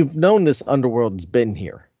is we've known this underworld's been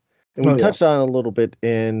here, and we touched on it a little bit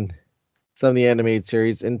in some of the animated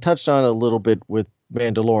series, and touched on it a little bit with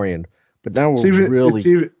Mandalorian. But now it's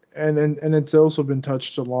also been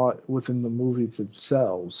touched a lot within the movies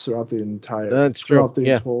themselves throughout the entire. That's true.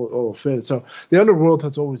 Whole fit. So the underworld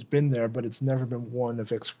has always been there, but it's never been one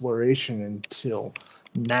of exploration until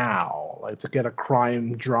now. Like, to get a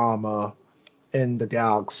crime drama in the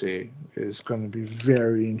galaxy is going to be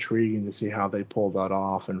very intriguing to see how they pull that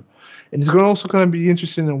off, and it's also going to be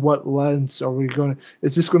interesting in what lens are we going to.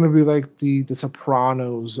 Is this going to be like the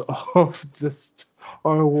Sopranos of this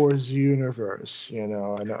Star Wars universe? And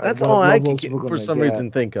that's all I can for some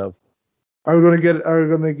reason think of. Are we gonna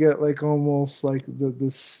get like almost like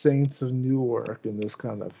the Saints of Newark in this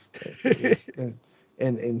kind of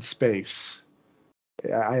in space?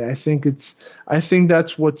 I think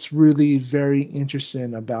that's what's really very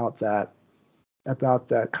interesting about that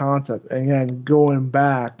concept. And again, going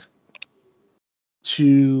back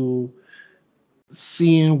to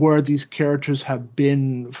seeing where these characters have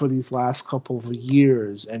been for these last couple of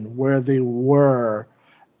years and where they were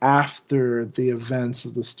after the events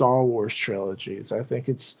of the Star Wars trilogies, I think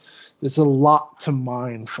there's a lot to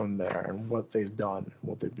mine from there and what they've done,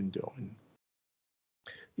 what they've been doing.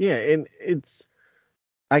 Yeah, and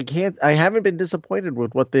I haven't been disappointed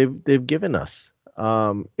with what they've given us.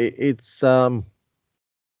 And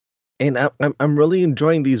I'm really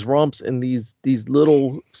enjoying these romps and these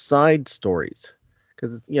little side stories,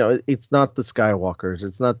 because it's not the Skywalkers,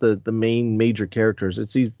 it's not the main major characters,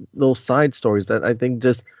 it's these little side stories that I think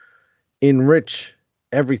just enrich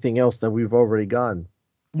everything else that we've already gotten.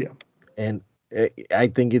 Yeah, and I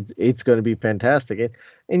think it's going to be fantastic,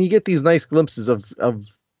 and you get these nice glimpses of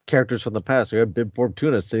characters from the past. We have Bib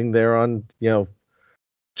Fortuna sitting there on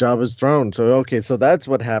Jabba's throne. So so that's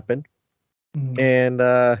what happened. Mm-hmm. And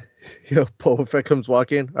Boba Fett comes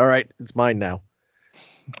walking. All right, it's mine now.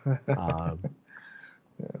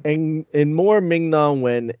 And more Ming-Na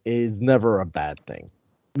Wen is never a bad thing.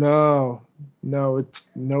 No, it's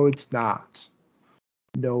not.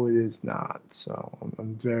 No, it is not. So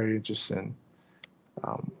I'm very interested.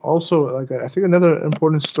 Also, like, I think another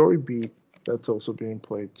important story beat that's also being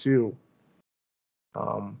played too.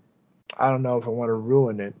 I don't know if I want to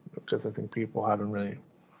ruin it, because I think people haven't really.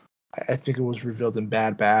 I think it was revealed in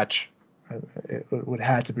Bad Batch. It would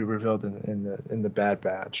have to be revealed in the Bad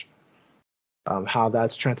Batch. How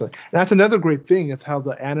that's translated. And that's another great thing. It's how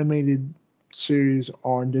the animated series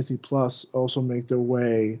on Disney Plus also make their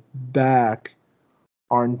way back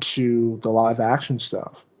onto the live action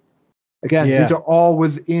stuff. Again, these are all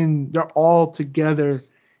they're all together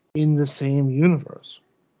in the same universe,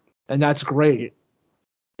 and that's great.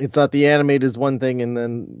 It's not the animated is one thing, and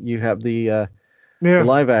then you have the Yeah.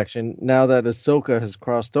 live action. Now that Ahsoka has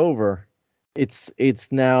crossed over, it's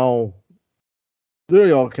now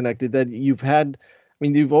literally all connected. That you've had, I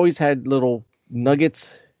mean, you've always had little nuggets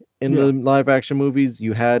in Yeah. the live action movies.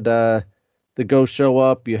 You had the Ghost show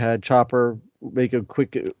up. You had Chopper make a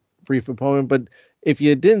quick, brief opponent. But if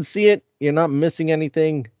you didn't see it, you're not missing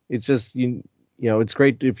anything. It's just you know, it's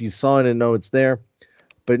great if you saw it and know it's there.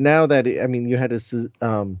 But now that I mean, you had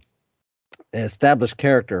an established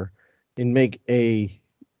character and make a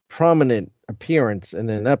prominent appearance in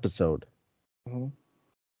an episode. Mm-hmm.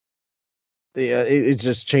 It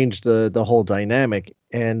just changed the whole dynamic,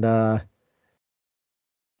 and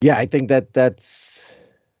yeah, I think that's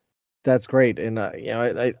great, and you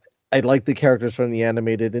know, I like the characters from the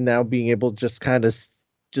animated, and now being able to just kind of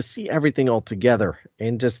just see everything all together,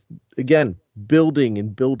 and just again building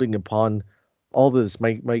and building upon all this.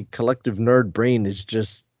 My collective nerd brain is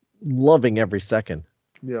just loving every second.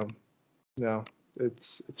 Yeah. Yeah.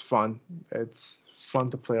 It's fun. It's fun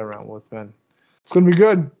to play around with, man. It's gonna be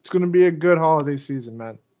good. It's gonna be a good holiday season,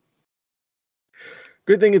 man.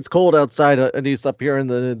 Good thing it's cold outside, at least up here in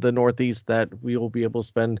the Northeast, that we will be able to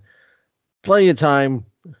spend plenty of time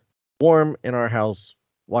warm in our house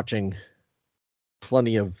watching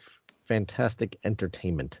plenty of fantastic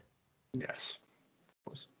entertainment. Yes.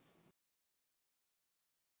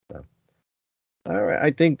 All right, I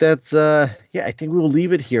think that's yeah, I think we'll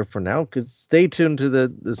leave it here for now, because stay tuned to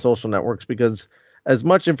the social networks, because as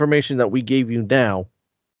much information that we gave you now,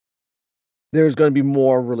 there's going to be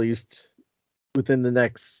more released within the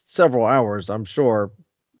next several hours, I'm sure,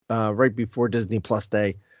 right before Disney Plus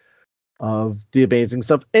Day, of the amazing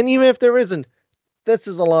stuff. And even if there isn't, this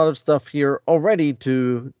is a lot of stuff here already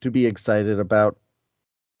to be excited about.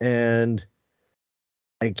 And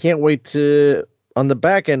I can't wait to, on the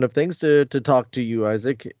back end of things, to talk to you,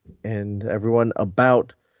 Isaac, and everyone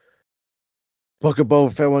about Book of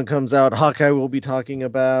Boba Fett when it comes out. Hawkeye will be talking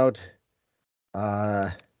about.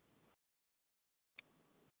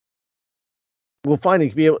 We'll finally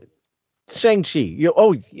be able. Shang-Chi.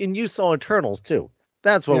 And you saw Eternals too.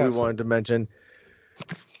 That's what we Yes. wanted to mention.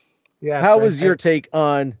 Yes. How was your take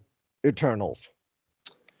on Eternals?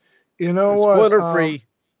 You know what? Spoiler free.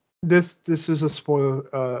 This is a spoiler.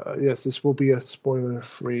 Yes, this will be a spoiler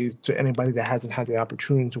free to anybody that hasn't had the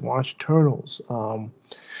opportunity to watch Eternals.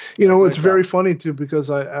 You know, it's very funny too,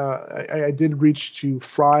 because I did reach to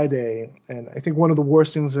Friday, and I think one of the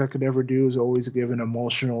worst things I could ever do is always give an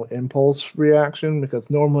emotional impulse reaction,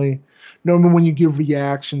 because normally when you give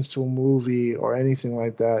reactions to a movie or anything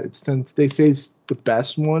like that, they say it's the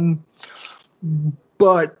best one,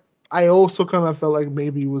 but I also kind of felt like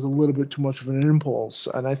maybe it was a little bit too much of an impulse,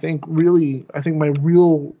 and I think my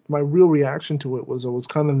real reaction to it was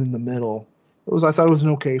kind of in the middle. I thought it was an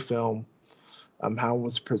okay film. How it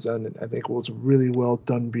was presented, I think it was really well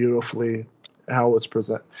done, beautifully. How it was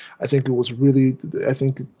presented, I think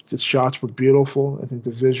the shots were beautiful. I think the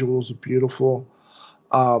visuals were beautiful.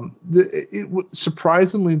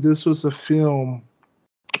 Surprisingly, this was a film.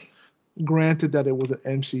 Granted that it was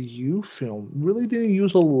an MCU film, really didn't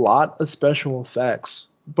use a lot of special effects,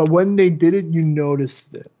 but when they did it, you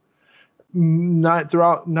noticed it. Not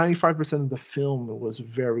throughout 95% of the film, it was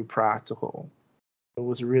very practical. It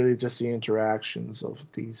was really just the interactions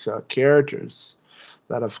of these characters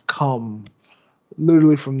that have come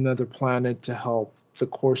literally from another planet to help the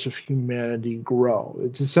course of humanity grow.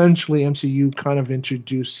 It's essentially MCU kind of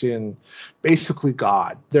introducing basically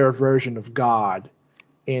God, their version of God,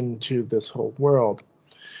 into this whole world.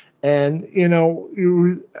 And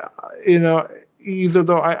either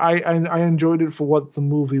though I enjoyed it for what the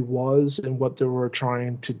movie was and what they were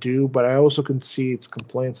trying to do, but I also can see its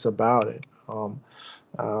complaints about it.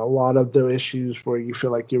 A lot of the issues where you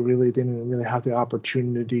feel like you really didn't really have the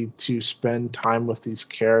opportunity to spend time with these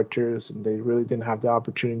characters, and they really didn't have the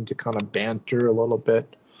opportunity to kind of banter a little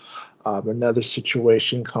bit. Another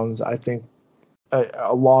situation comes, I think,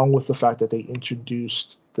 along with the fact that they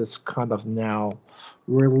introduced this kind of now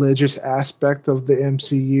religious aspect of the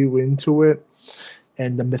MCU into it,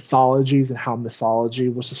 and the mythologies and how mythology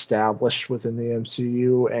was established within the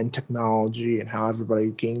MCU, and technology and how everybody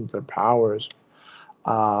gained their powers.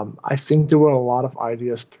 I think there were a lot of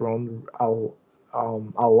ideas thrown out,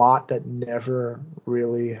 a lot that never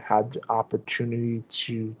really had the opportunity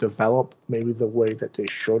to develop maybe the way that they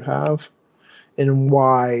should have, and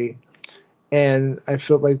why. And I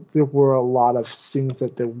felt like there were a lot of things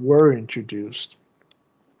that were introduced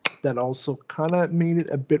that also kind of made it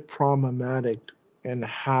a bit problematic in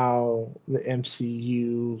how the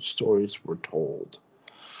MCU stories were told.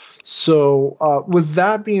 So with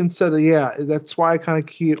that being said, yeah, that's why I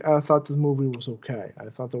thought this movie was okay. I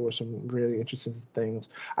thought there were some really interesting things.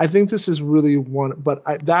 I think this is really one, but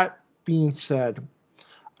that being said,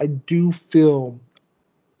 I do feel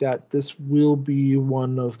that this will be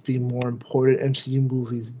one of the more important MCU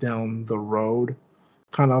movies down the road.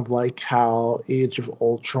 Kind of like how Age of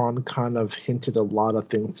Ultron kind of hinted a lot of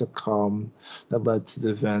things to come that led to the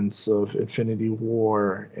events of Infinity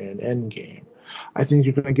War and Endgame. I think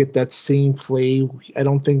you're going to get that same play. I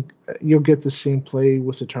don't think you'll get the same play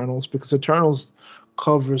with Eternals, because Eternals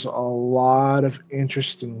covers a lot of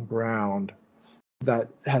interesting ground that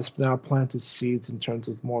has now planted seeds in terms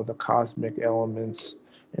of more of the cosmic elements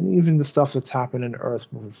and even the stuff that's happened in Earth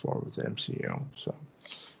moving forward with the MCU. So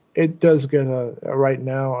it does get right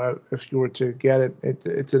now. If you were to get it,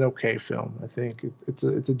 it's an okay film. I think it's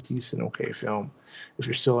a decent okay film. If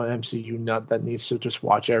you're still an MCU nut that needs to just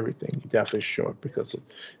watch everything, you definitely should, because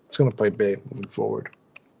it's going to play big moving forward.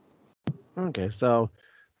 Okay, so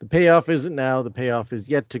the payoff isn't now. The payoff is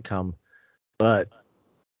yet to come. But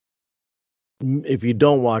if you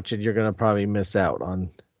don't watch it, you're going to probably miss out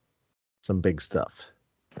on some big stuff.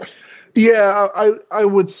 Yeah, I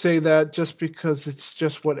would say that, just because it's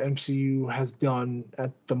just what MCU has done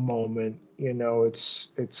at the moment. You know, it's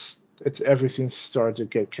everything's started to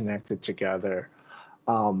get connected together.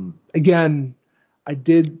 Again, I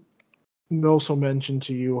did also mention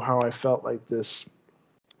to you how I felt like this,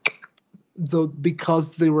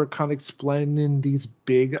 because they were kind of explaining these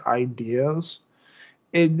big ideas.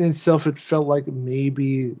 In itself, it felt like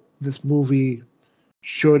maybe this movie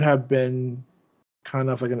should have been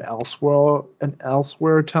kind of like an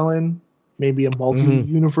elsewhere telling, maybe a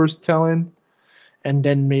multi-universe telling, and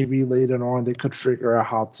then maybe later on they could figure out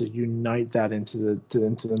how to unite that into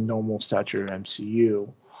the normal stature of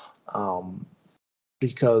MCU.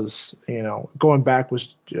 Because going back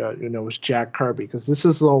was Jack Kirby, because this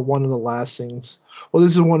is one of the last things. Well,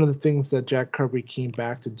 this is one of the things that Jack Kirby came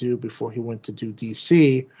back to do before he went to do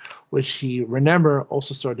DC, which he, remember,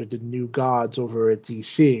 also started the New Gods over at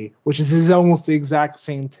DC, which is almost the exact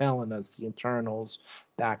same talent as the Eternals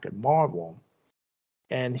back at Marvel.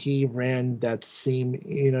 And he ran that same,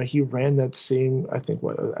 I think,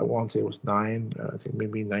 what I want to say it was 9, I think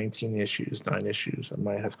maybe 19 issues, 9 issues. I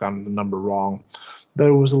might have gotten the number wrong. But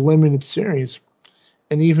it was a limited series.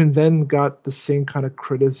 And even then got the same kind of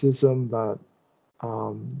criticism that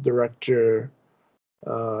director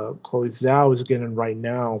Chloe Zhao is getting right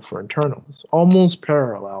now for Eternals. Almost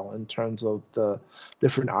parallel in terms of the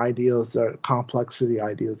different ideas, the complexity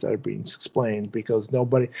ideas that are being explained, because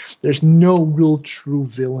there's no real true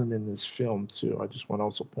villain in this film too. I just want to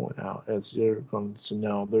also point out, as you're going to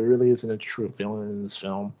know, there really isn't a true villain in this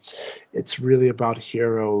film. It's really about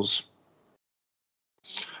heroes.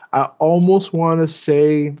 I almost want to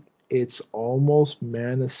say it's almost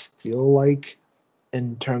Man of Steel-like,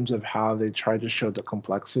 in terms of how they try to show the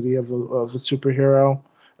complexity of a superhero,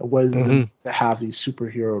 and what is it to have these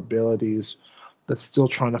superhero abilities, but still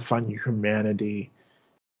trying to find your humanity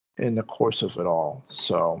in the course of it all.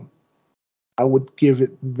 So I would give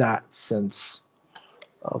it that sense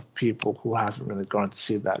of people who haven't really gone to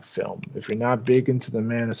see that film. If you're not big into the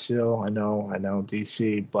Man of Steel, I know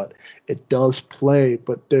DC, but it does play,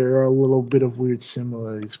 but there are a little bit of weird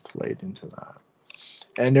similarities played into that.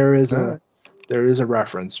 And there is a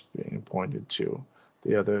reference being pointed to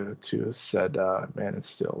the other two said Man of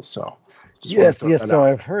Steel. So yes, so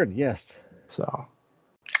I've heard, yes. So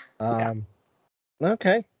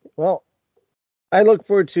okay. Well, I look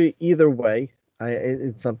forward to either way.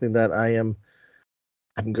 It's something that I'm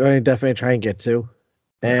going to definitely try and get to.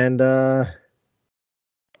 And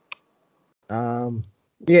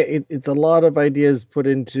it's a lot of ideas put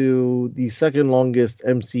into the second longest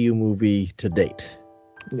MCU movie to date.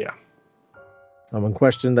 Yeah. Someone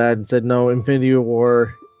questioned that and said, no, Infinity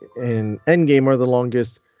War and Endgame are the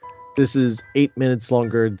longest. This is 8 minutes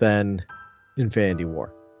longer than Infinity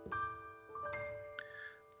War.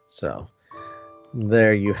 So,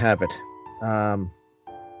 there you have it. All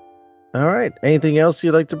right. Anything else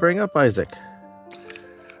you'd like to bring up, Isaac?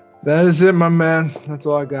 That is it, my man. That's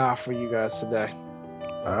all I got for you guys today.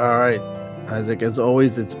 All right. Isaac, as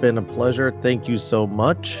always, it's been a pleasure. Thank you so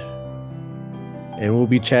much. And we'll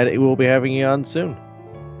be having you on soon.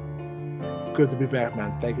 It's good to be back,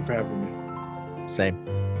 man. Thank you for having me. Same.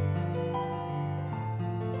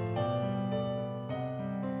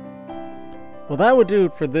 Well, that would do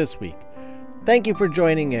it for this week. Thank you for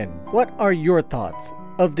joining in. What are your thoughts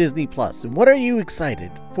of Disney Plus? And what are you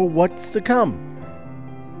excited for what's to come?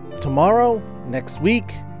 Tomorrow, next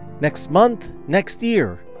week, next month, next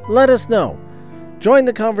year? Let us know. Join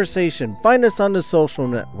the conversation. Find us on the social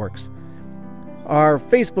networks. Our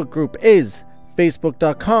Facebook group is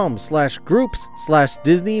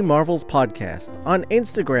facebook.com/groups/Disney Marvels Podcast. On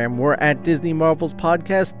Instagram, we're at Disney Marvels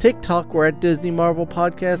Podcast. TikTok, we're at Disney Marvel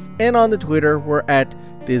Podcast. And on the Twitter, we're at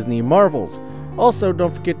Disney Marvels. Also,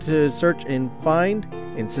 don't forget to search and find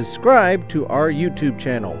and subscribe to our YouTube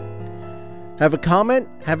channel. Have a comment?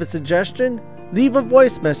 Have a suggestion? Leave a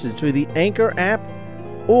voice message through the Anchor app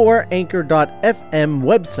or Anchor.fm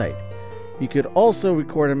website. You could also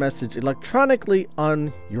record a message electronically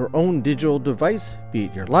on your own digital device, be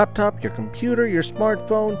it your laptop, your computer, your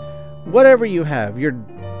smartphone, whatever you have, your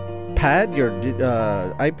pad, your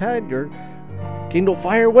iPad, your Kindle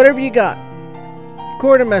Fire, whatever you got.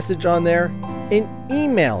 Record a message on there and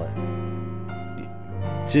email it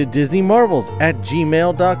to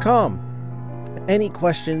DisneyMarvels@gmail.com. Any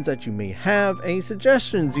questions that you may have, any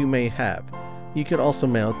suggestions you may have, you can also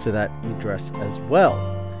mail to that address as well.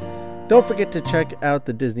 Don't forget to check out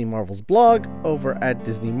the Disney Marvels blog over at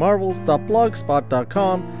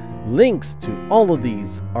disneymarvels.blogspot.com. Links to all of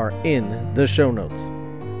these are in the show notes.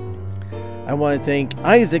 I want to thank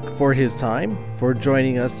Isaac for his time, for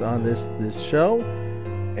joining us on this show.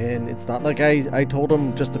 And it's not like I told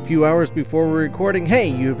him just a few hours before we're recording, hey,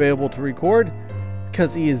 you available to record?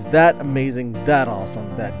 Because he is that amazing, that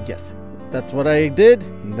awesome, that yes, that's what I did,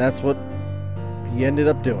 and that's what he ended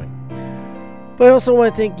up doing. But I also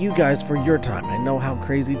want to thank you guys for your time. I know how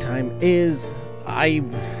crazy time is.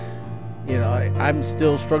 I'm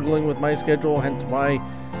still struggling with my schedule, hence why,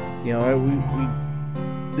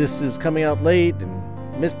 this is coming out late and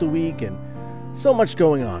missed a week and so much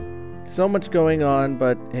going on. So much going on,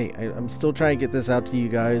 but hey, I'm still trying to get this out to you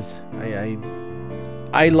guys.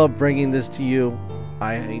 I love bringing this to you.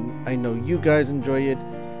 I know you guys enjoy it,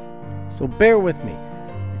 so bear with me.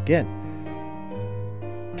 Again,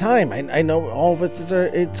 time. I know all of us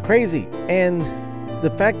it's crazy, and the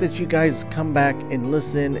fact that you guys come back and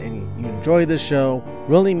listen and you enjoy the show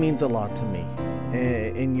really means a lot to me.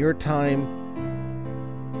 And your time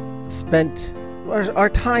spent, our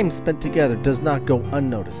time spent together does not go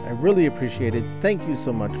unnoticed. I really appreciate it. Thank you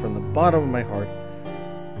so much from the bottom of my heart.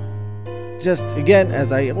 Just again,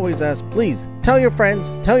 as I always ask, please tell your friends,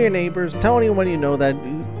 tell your neighbors, tell anyone you know that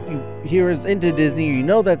you hear is into Disney, you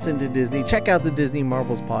know that's into Disney. Check out the Disney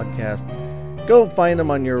Marvels podcast. Go find them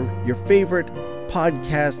on your favorite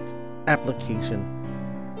podcast application.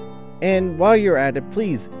 And while you're at it,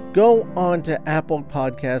 please go on to Apple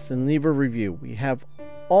Podcasts and leave a review. We have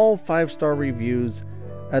all 5-star reviews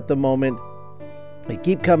at the moment. They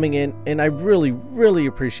keep coming in, and I really, really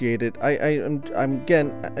appreciate it. I'm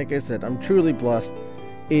again, like I said, I'm truly blessed.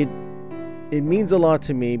 It means a lot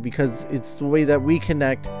to me because it's the way that we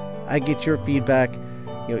connect. I get your feedback,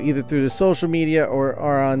 either through the social media or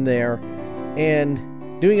on there, and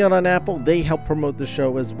doing it on Apple, they help promote the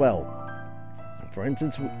show as well. For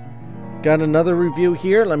instance, we got another review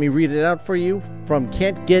here. Let me read it out for you from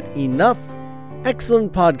Can't Get Enough.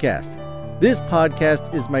 Excellent podcast. This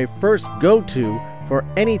podcast is my first go-to for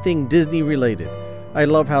anything Disney related. I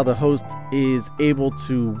love how the host is able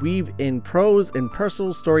to weave in prose and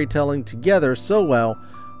personal storytelling together so well.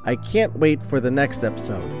 I can't wait for the next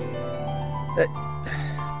episode.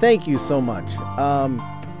 Thank you so much.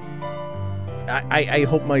 I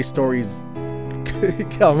hope my stories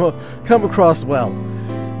come across well,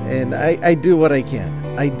 and I do what I can.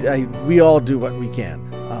 We all do what we can.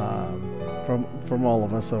 From all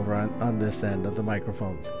of us over on this end of the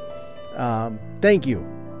microphones. Thank you.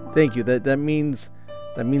 That means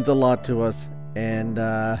a lot to us, and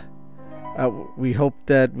we hope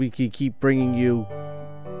that we can keep bringing you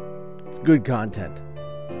good content.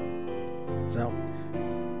 So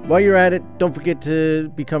while you're at it, don't forget to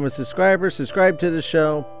become a subscriber. Subscribe to the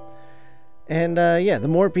show, and the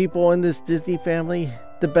more people in this Disney family,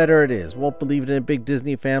 the better it is. Walt believed in a big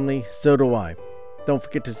Disney family, so do I. Don't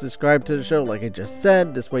forget to subscribe to the show, like I just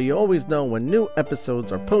said. This way you always know when new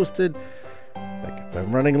episodes are posted. Like if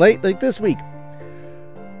I'm running late, like this week.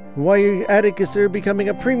 While you're at it, consider becoming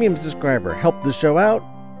a premium subscriber. Help the show out.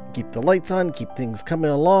 Keep the lights on. Keep things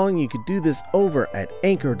coming along. You could do this over at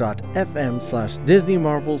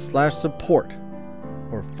anchor.fm/DisneyMarvels/support.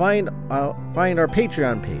 Or find our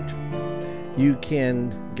Patreon page. You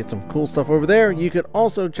can get some cool stuff over there. You could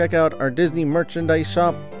also check out our Disney merchandise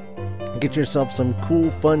shop. Get yourself some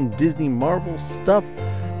cool, fun Disney Marvel stuff.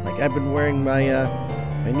 Like I've been wearing my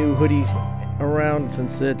new hoodie around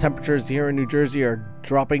since the temperatures here in New Jersey are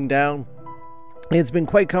dropping down. It's been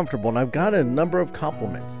quite comfortable, and I've got a number of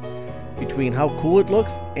compliments between how cool it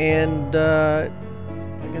looks and,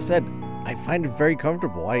 like I said, I find it very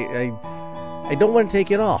comfortable. I don't want to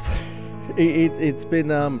take it off. It's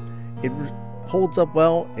been it holds up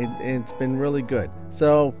well, and it's been really good.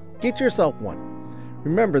 So get yourself one.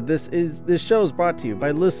 Remember, this show is brought to you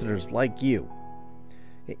by listeners like you.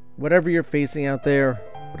 Whatever you're facing out there,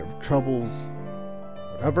 whatever troubles,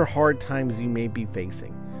 whatever hard times you may be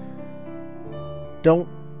facing, don't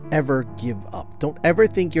ever give up. Don't ever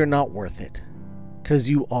think you're not worth it, because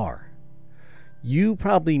you are. You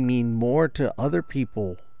probably mean more to other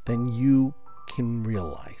people than you can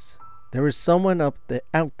realize. There is someone out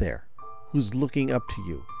there who's looking up to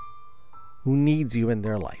you, who needs you in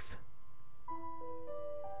their life.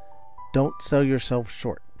 Don't sell yourself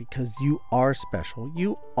short, because you are special,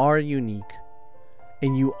 you are unique,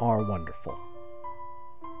 and you are wonderful.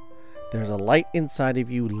 There's a light inside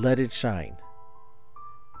of you, let it shine.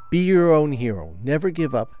 Be your own hero. Never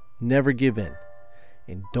give up, never give in,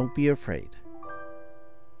 and don't be afraid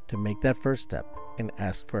to make that first step and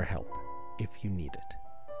ask for help if you need it.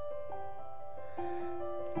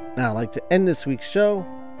 Now, I'd like to end this week's show,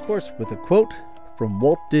 of course, with a quote from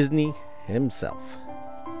Walt Disney himself.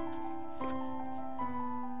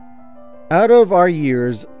 Out of our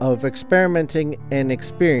years of experimenting and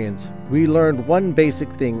experience, we learned one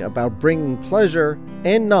basic thing about bringing pleasure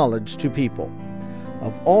and knowledge to people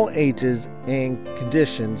of all ages and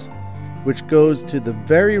conditions, which goes to the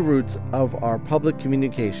very roots of our public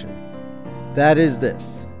communication. That is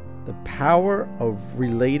this: the power of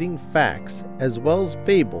relating facts as well as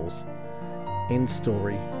fables in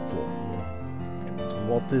story form. And that's from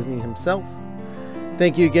Walt Disney himself.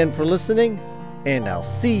 Thank you again for listening, and I'll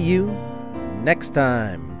see you next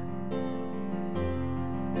time.